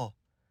 Kyle.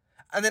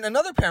 And then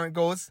another parent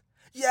goes,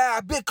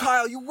 yeah, big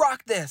Kyle, you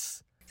rock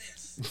this.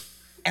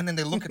 And then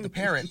they look at the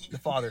parent, the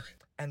father,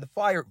 and the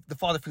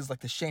father feels like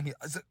the shame.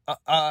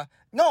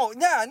 No,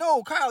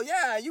 Kyle,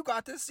 yeah, you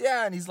got this.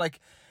 Yeah. And he's like,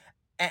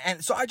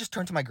 and so I just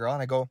turn to my girl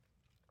and I go,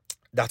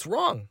 that's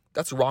wrong.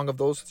 That's wrong of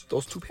those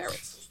two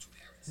parents.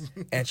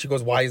 And she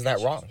goes, why is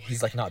that wrong?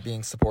 He's like not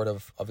being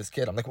supportive of his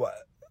kid. I'm like, what?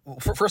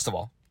 First of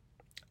all,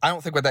 I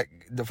don't think what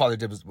the father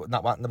did was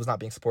not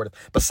being supportive.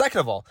 But second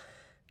of all,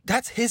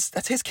 that's his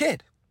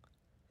kid.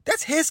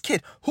 That's his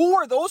kid. Who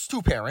are those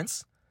two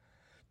parents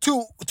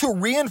to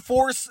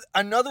reinforce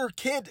another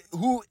kid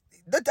who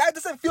the dad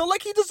doesn't feel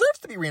like he deserves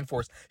to be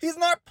reinforced? He's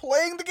not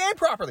playing the game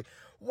properly.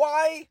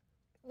 Why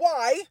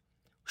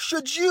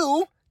should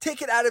you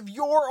take it out of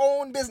your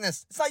own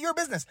business? It's not your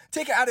business.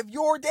 Take it out of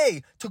your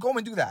day to go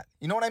and do that.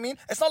 You know what I mean?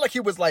 It's not like he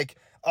was like,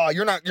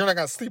 you're not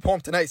gonna sleep home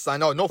tonight, son.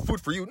 No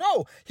food for you.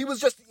 No, he was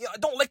just,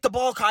 don't lick the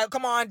ball, Kyle.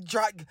 Come on,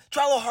 try a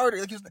little harder.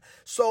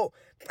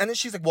 And then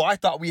she's like, well, I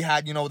thought we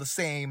had,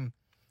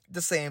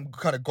 the same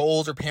kind of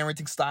goals or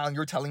parenting style, and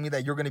you're telling me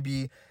that you're gonna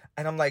be.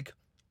 And I'm like,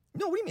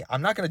 no, what do you mean?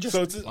 I'm not gonna just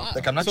I'm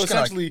not just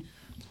gonna.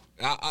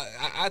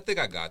 I think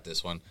I got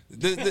this one.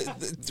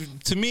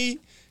 To me,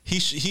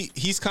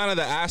 he's kind of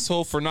the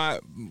asshole for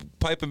not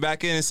piping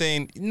back in and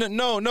saying,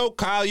 no,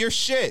 Kyle, you're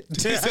shit.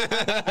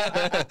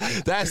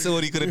 That's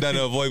what he could have done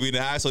to avoid being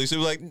an asshole. He should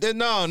be like,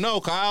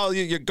 no, Kyle,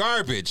 you're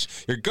garbage.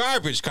 You're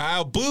garbage,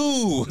 Kyle.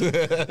 Boo.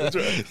 Because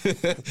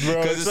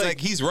it's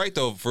like he's right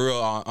though, for real.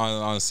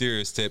 On a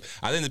serious tip,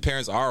 I think the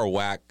parents are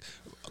whack.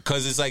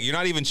 Because it's like you're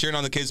not even cheering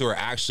on the kids who are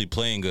actually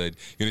playing good.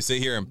 You're gonna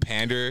sit here and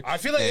pander. I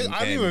feel like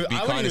and be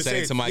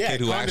condescending to my kid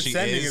who actually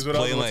is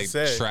playing like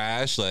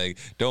trash. Like,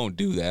 don't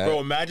do that, bro.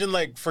 Imagine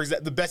like, for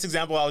example, the best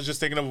example I was just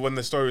thinking of when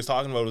the story was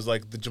talking about was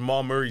like the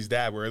Jamal Murray's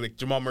dad, where like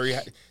Jamal Murray,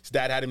 his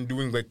dad had him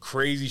doing like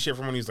crazy shit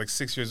from when he was like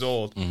 6 years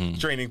old,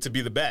 training to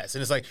be the best.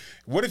 And it's like,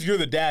 what if you're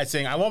the dad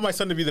saying, I want my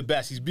son to be the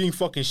best. He's being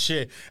fucking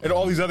shit, and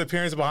all these other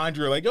parents behind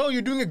you are like, oh,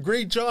 you're doing a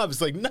great job.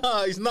 It's like,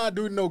 nah, he's not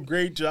doing no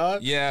great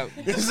job. Yeah,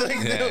 it's like,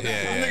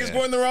 nigga's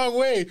going the wrong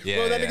way. Yeah,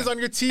 bro, that nigga's on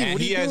your team. And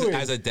what are you doing?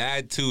 As a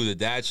dad too, the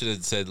dad should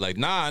have said like,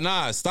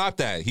 nah, stop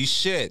that. He's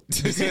shit.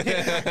 Because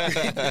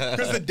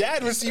the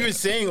dad was even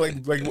saying like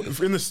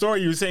in the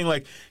story, he was saying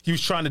like he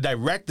was trying to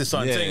direct the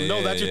son, saying,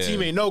 no, that's your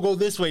teammate. No, go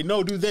this way.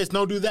 No, do this.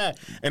 No, do that.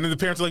 And then the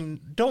parents are like,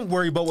 don't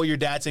worry about what your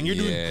dad's saying. You're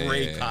doing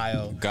great,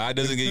 Kyle. God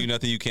doesn't give you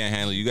nothing you can't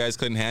handle. You guys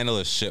couldn't handle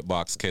a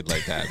shitbox kid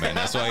like that, man.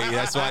 That's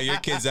why your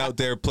kid's out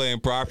there playing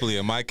properly,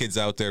 and my kid's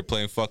out there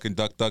playing fucking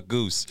duck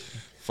goose.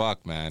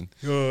 Fuck, man.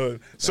 Good.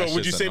 So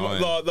would you say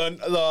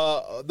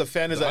the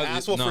fan is an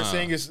asshole for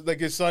saying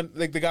his son,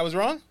 like the guy was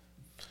wrong?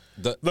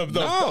 The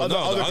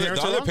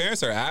parents other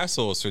parents are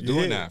assholes for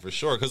doing that, for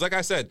sure. Because like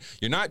I said,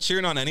 you're not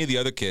cheering on any of the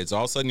other kids.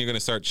 All of a sudden, you're going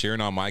to start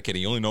cheering on my kid,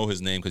 and you only know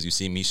his name because you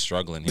see me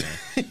struggling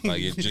here.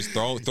 Like, you just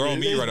throw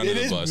me right under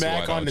the bus. It is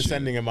mad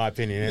condescending, in my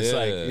opinion. It's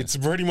like, it's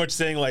pretty much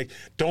saying, like,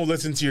 don't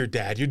listen to your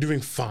dad. You're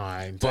doing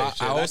fine.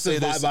 But I will say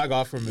this. I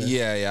got from it.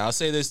 Yeah. I'll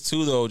say this,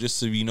 too, though, just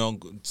so you know,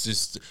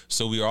 just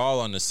so we're all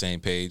on the same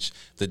page.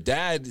 The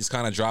dad is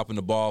kind of dropping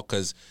the ball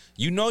because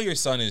you know your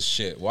son is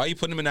shit. Why are you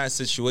putting him in that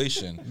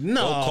situation?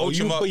 No, go coach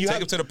him up, take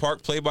him to the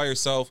park, play by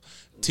yourself,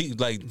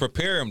 like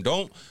prepare him.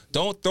 Don't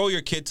throw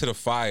your kid to the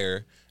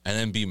fire and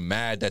then be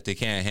mad that they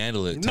can't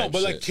handle it. No,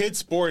 but like kids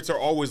sports are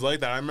always like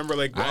that. I remember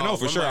like I know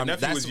for sure. My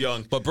nephew was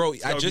young, but bro,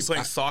 I just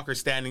playing soccer,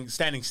 standing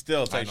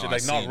still type shit,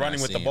 like not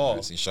running with the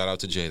ball. Shout out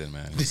to Jaden,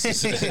 man.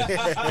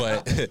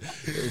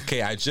 But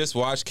okay, I just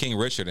watched King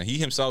Richard, and he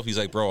himself, he's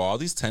like, bro, all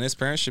these tennis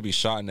parents should be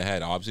shot in the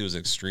head. Obviously, it was an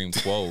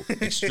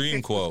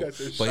extreme quote.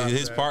 But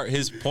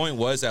his point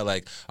was that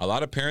like a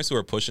lot of parents who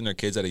are pushing their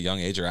kids at a young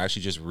age are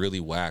actually just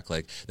really whack.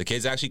 Like the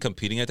kids actually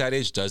competing at that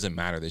age doesn't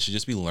matter. They should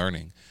just be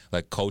learning,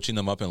 like coaching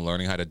them up and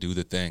learning how to do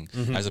the thing,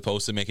 as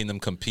opposed to making them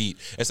compete.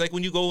 It's like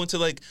when you go into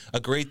like a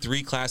grade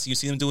 3 class, you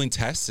see them doing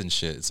tests and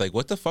shit. It's like,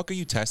 what the fuck are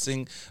you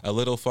testing a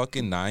little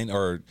fucking 9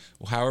 or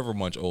however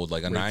much old,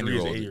 like a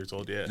 9-year-old? 8 years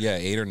old, yeah. Yeah,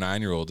 8 or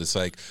 9-year-old. It's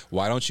like,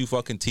 why don't you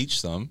fucking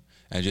teach them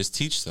and just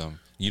teach them?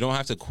 You don't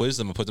have to quiz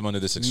them and put them under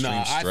this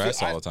extreme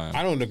stress all the time.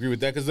 I don't agree with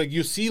that because, like,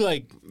 you see,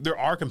 like, there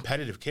are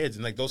competitive kids,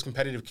 and like those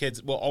competitive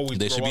kids will always.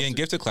 They should be in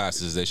gifted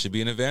classes. They should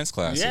be in advanced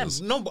classes.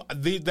 Yeah, no, but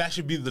that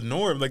should be the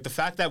norm. Like the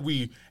fact that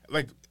we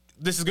like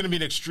this is going to be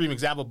an extreme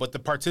example, but the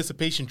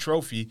participation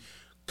trophy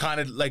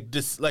kind of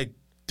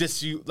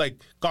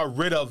got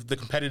rid of the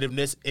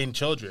competitiveness in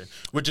children,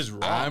 which is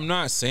wrong. I'm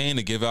not saying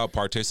to give out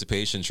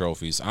participation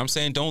trophies. I'm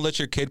saying don't let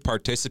your kid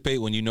participate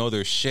when you know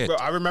they're shit. Bro,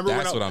 I remember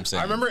that's what I'm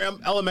saying. I remember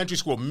elementary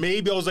school.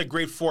 Maybe I was like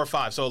grade 4 or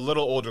 5, so a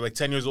little older, like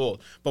 10 years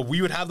old. But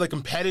we would have like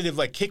competitive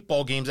like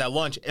kickball games at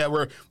lunch,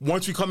 where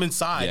once we come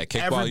inside,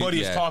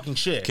 everybody is talking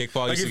shit.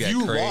 Kickball like used if to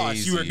get you crazy.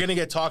 lost, you were gonna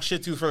get talked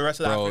shit to for the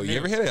rest of the afternoon. Bro, you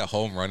ever hit a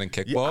home run in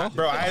kickball? Yeah,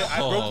 bro, I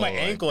broke my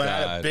ankle and I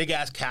had a big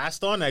ass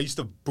cast on. I used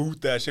to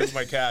boot that shit with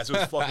my cast. It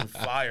was fucking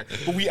fire.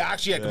 But we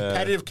actually had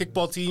competitive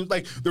kickball teams.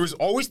 Like there was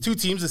always 2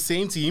 teams, the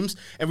same teams,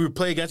 and we would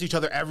play against each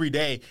other every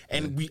day.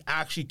 And we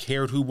actually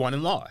cared who won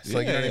and lost.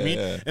 Like you know what I mean?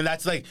 And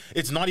that's like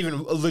it's not even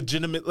a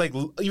legitimate, like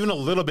even a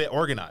little bit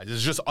organized.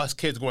 It's just us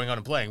kids going out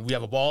and playing. We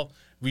have a ball.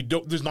 We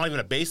don't. There's not even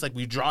a base. Like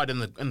we draw it in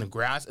the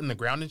grass, in the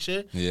ground and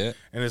shit. Yeah.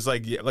 And it's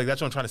like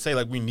that's what I'm trying to say.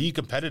 Like we need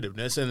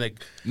competitiveness and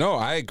like. No,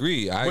 I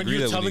agree. When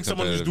you're telling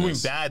someone who's doing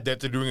bad that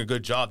they're doing a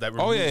good job, that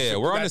we're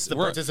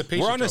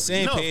on the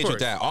same page with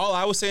that. All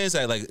I was saying is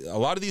that like a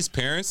lot of these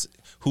parents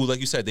who,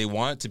 like you said, they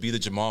want to be the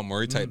Jamal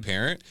Murray type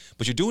parent,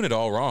 but you're doing it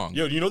all wrong.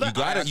 Yo, you know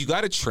that you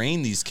gotta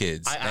train these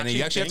kids, and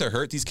you actually have to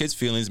hurt these kids'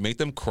 feelings, make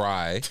them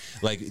cry.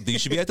 Like you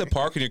should be at the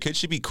park and your kids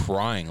should be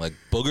crying, like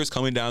boogers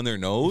coming down their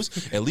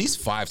nose at least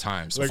 5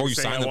 times like before you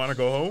sign them. Want to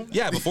go home?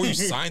 Yeah, before you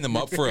sign them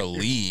up for a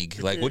league.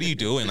 Like, what are you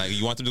doing? Like,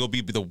 you want them to go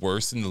be the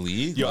worst in the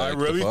league? Yo, like, I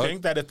really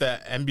think that if the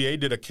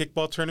NBA did a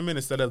kickball tournament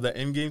instead of the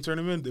in-game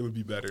tournament, it would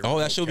be better. Oh,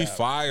 that should be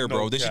fire,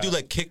 bro. They should do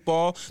like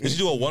kickball. They should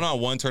do a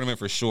one-on-one tournament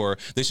for sure.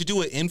 They should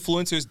do an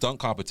influencers dunk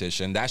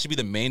competition. That should be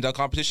the main dunk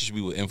competition. Should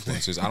be with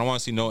influencers. I don't want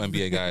to see no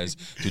NBA guys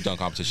do dunk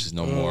competitions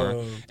no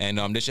more. And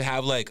they should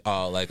have like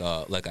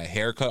a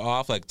haircut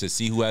off, like to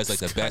see who has like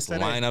the best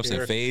lineups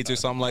and fades or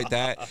something like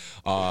that.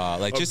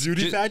 Like just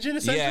beauty pageant,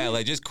 essentially? Yeah,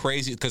 like just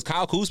crazy. Because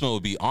Kyle Kuzma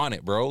would be on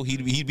it, bro.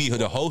 He'd be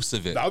the host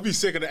of it. That would be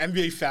sick of the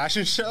NBA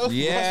fashion show.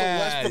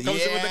 Yeah, Russell Westbrook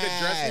comes in with like a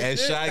dress and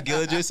Shai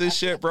Gilgeous and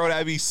shit, bro.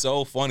 That'd be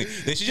so funny.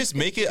 They should just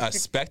make it a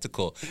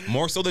spectacle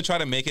more so than try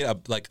to make it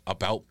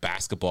about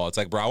basketball. It's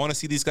like, bro, I want to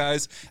see these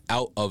guys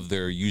out of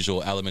their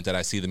usual element that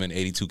I see them in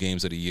 82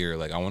 games of the year.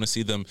 Like, I want to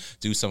see them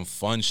do some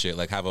fun shit,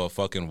 like have a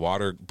fucking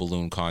water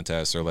balloon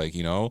contest or like,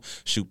 you know,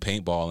 shoot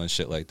paintball and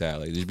shit like that.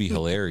 Like, it'd be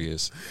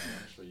hilarious.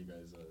 Show you guys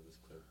this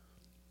clip.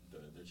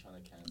 They're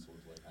trying to cancel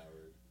Dwight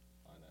Howard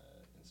on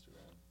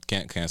Instagram.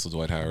 Can't cancel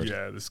Dwight Howard.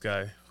 Yeah, this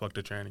guy fucked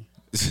a tranny.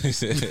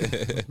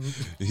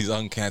 He's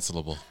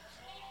uncancelable.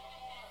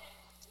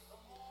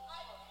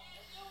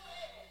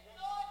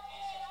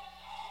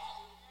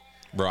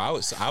 Bro, I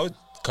would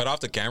cut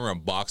off the camera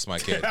and box my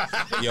kid.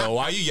 Yo,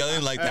 why are you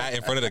yelling like that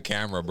in front of the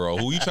camera, bro?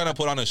 Who you trying to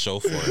put on a show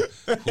for?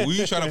 Who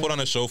you trying to put on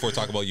a show for?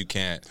 Talk about you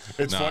can't.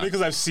 It's funny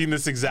because I've seen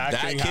this exact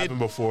thing happen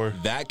before.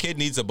 That kid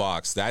needs a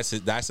box. That's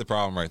the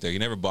problem right there. You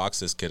never box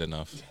this kid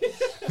enough.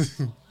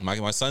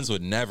 My sons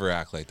would never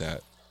act like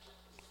that.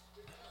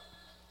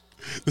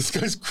 This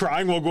guy's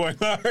crying while going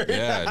hard.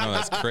 Yeah, no,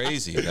 that's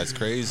crazy. That's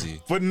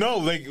crazy. But no,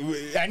 like,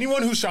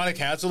 anyone who's trying to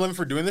cancel him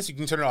for doing this, you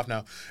can turn it off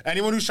now.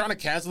 Anyone who's trying to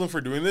cancel him for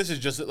doing this is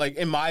just, like,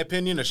 in my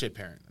opinion, a shit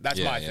parent.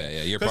 That's my thing.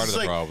 Yeah, you're part of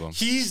the problem.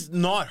 He's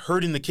not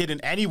hurting the kid in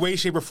any way,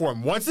 shape, or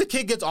form. Once the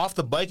kid gets off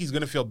the bike, he's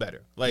going to feel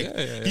better. Like,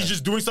 he's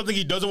just doing something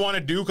he doesn't want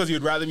to do because he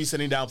would rather be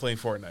sitting down playing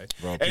Fortnite.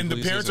 Bro, and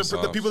the parents,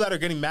 the people that are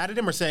getting mad at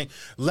him are saying,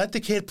 let the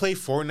kid play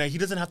Fortnite. He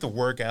doesn't have to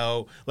work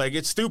out. Like,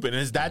 it's stupid.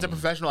 And his dad's a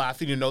professional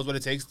athlete who knows what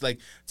it takes, like,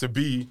 to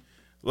be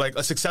like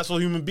a successful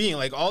human being.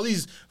 Like all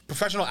these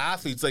professional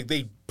athletes, like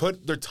they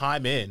put their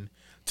time in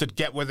to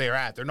get where they're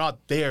at. They're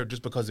not there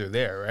just because they're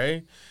there,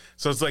 right?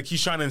 So it's like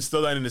he's trying to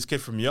instill that in his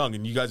kid from young,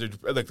 and you guys are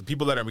like the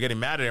people that are getting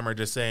mad at him are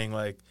just saying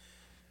like,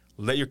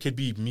 let your kid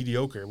be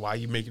mediocre. Why are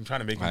you trying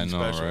to make him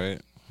special?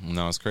 Right?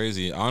 No, it's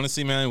crazy.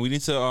 Honestly, man, we need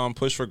to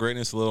push for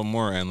greatness a little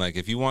more. And like,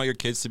 if you want your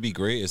kids to be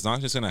great, it's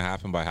not just gonna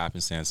happen by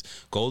happenstance.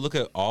 Go look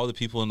at all the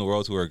people in the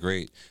world who are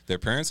great. Their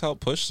parents helped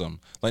push them.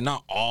 Like,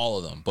 not all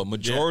of them, but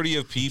majority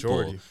of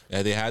people.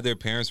 They had their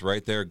parents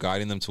right there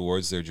guiding them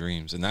towards their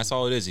dreams, and that's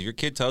all it is. If your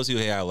kid tells you,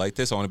 "Hey, I like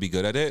this, I want to be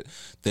good at it,"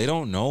 they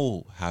don't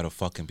know how to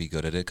fucking be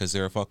good at it because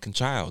they're a fucking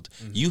child.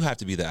 You have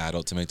to be the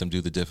adult to make them do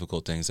the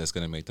difficult things that's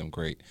gonna make them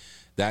great.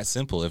 That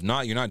simple. If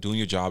not, you're not doing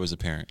your job as a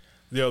parent.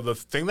 The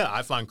thing that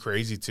I find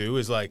crazy too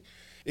is like,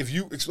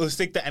 let's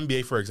take the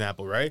NBA for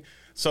example, right?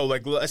 So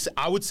like,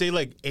 I would say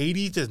like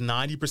 80 to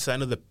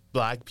 90% of the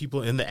black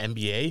people in the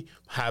NBA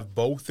have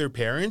both their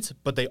parents,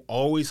 but they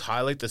always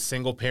highlight the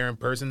single parent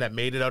person that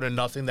made it out of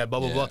nothing, that blah,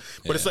 blah, blah.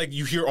 But it's like,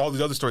 you hear all these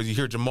other stories. You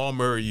hear Jamal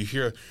Murray, you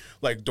hear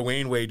like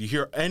Dwayne Wade, you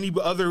hear any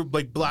other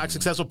like black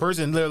successful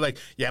person. And they're like,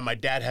 yeah, my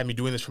dad had me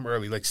doing this from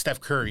early, like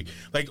Steph Curry.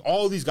 Like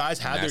all these guys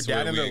had their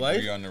dad in their life.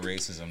 Agree on the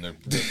racism.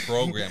 They're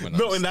programming us.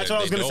 No, and that's what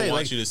I was going to say.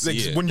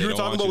 Like when you're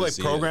talking about like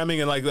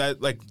programming and like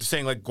that, like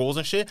saying like goals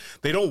and shit,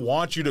 they don't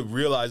want you to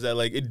realize that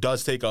like it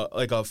does take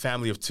a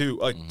family of two,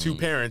 like two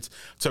parents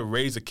to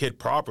raise a kid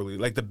properly,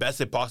 like the best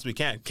it possibly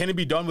can. Can it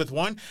be done with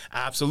one?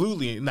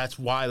 Absolutely, and that's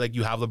why like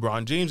you have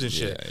LeBron James and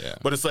shit. Yeah.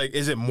 But it's like,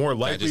 is it more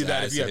likely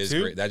that if you have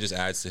two? That just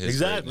adds to his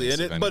exactly.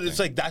 But it's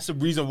like that's the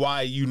reason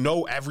why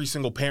every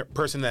single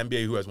person in the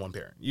NBA who has one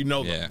parent. You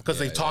know, because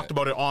they talked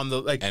about it on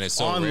the and it's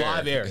so on rare.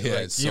 Live air. Yeah,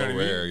 like, it's so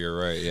rare. You're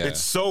right. Yeah,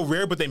 it's so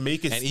rare, but they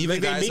make it. And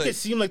even they make it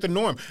seem like the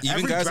norm.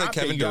 Even guys like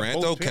Kevin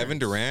Durant, though. Kevin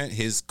Durant,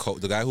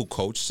 the guy who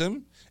coached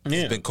him.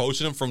 He's been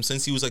coaching him from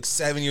since he was like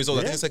 7 years old.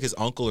 I think it's like his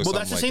uncle or something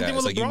like that. Well, that's the same thing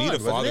with LeBron. Like, you need a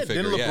father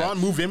figure. Didn't LeBron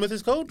move in with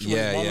his coach?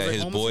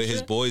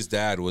 His boy's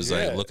dad was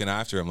like looking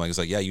after him. Like, it's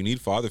like, yeah, you need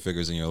father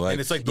figures in your life.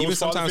 And it's like those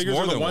father figures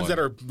are the ones that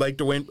are like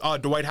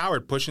Dwight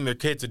Howard pushing their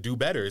kids to do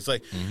better. It's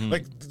like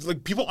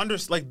like people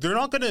like they're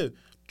not gonna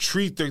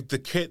treat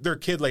their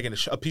kid like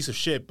a piece of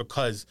shit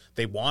because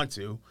they want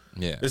to.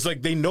 Yeah, it's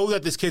like they know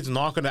that this kid's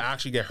not going to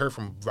actually get hurt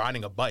from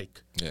riding a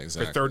bike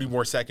for 30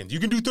 more seconds.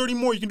 You can do 30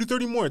 more. You can do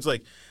 30 more. It's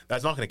like,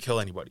 that's not going to kill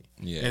anybody.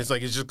 Yeah, and it's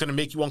like, it's just going to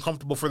make you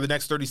uncomfortable for the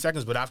next 30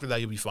 seconds, but after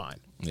that, you'll be fine.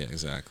 Yeah,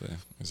 exactly.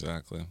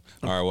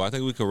 All right, well, I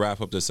think we could wrap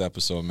up this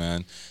episode,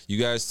 man.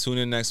 You guys tune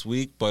in next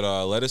week, but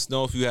let us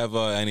know if you have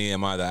any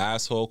am I the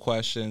asshole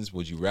questions,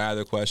 would you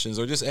rather questions,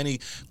 or just any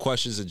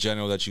questions in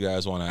general that you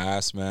guys want to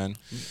ask, man.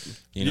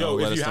 You know,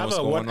 if you have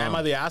a what am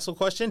I the asshole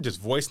question,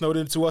 just voice note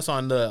it to us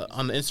on the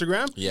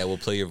Instagram. Yeah, we'll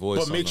play your voice.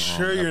 But make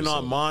sure you're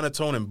not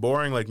monotone and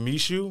boring like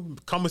Mishu.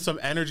 Come with some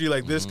energy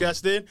like this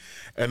guest did,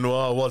 and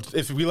well,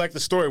 if we like the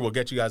story, we'll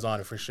get you guys on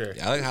it for sure.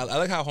 Yeah, I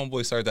like how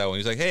Homeboy started that one.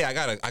 He's like, "Hey, I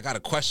got a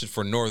question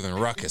for Northern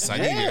Ruckus. I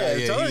need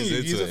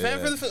he's a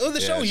fan of the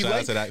show. He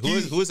likes that.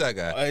 Who is that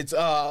guy? It's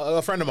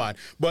a friend of mine.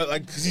 But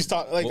like, cause he's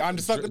talking like I'm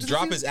just like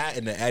drop his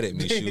in the edit,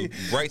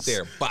 Mishu, right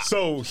there. Bop.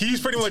 So he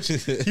pretty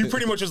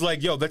much was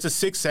like, "Yo, that's a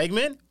 6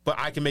 segment, but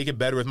I can make it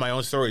better with my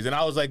own stories." And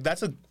I was like,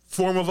 "That's a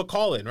form of a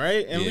call-in,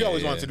 right?" And we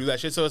always want to do that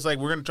shit. So it's like,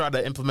 we're going to try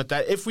to implement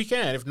that if we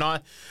can. If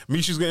not,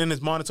 Mishu's getting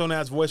his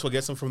monotone-ass voice. We'll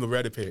get some from the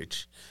Reddit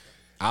page.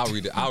 I'll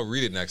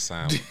read it next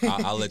time.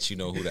 I'll let you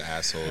know who the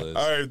asshole is.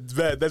 All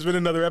right, that's been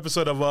another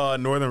episode of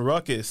Northern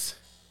Ruckus.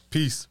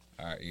 Peace.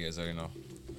 All right, you guys already know.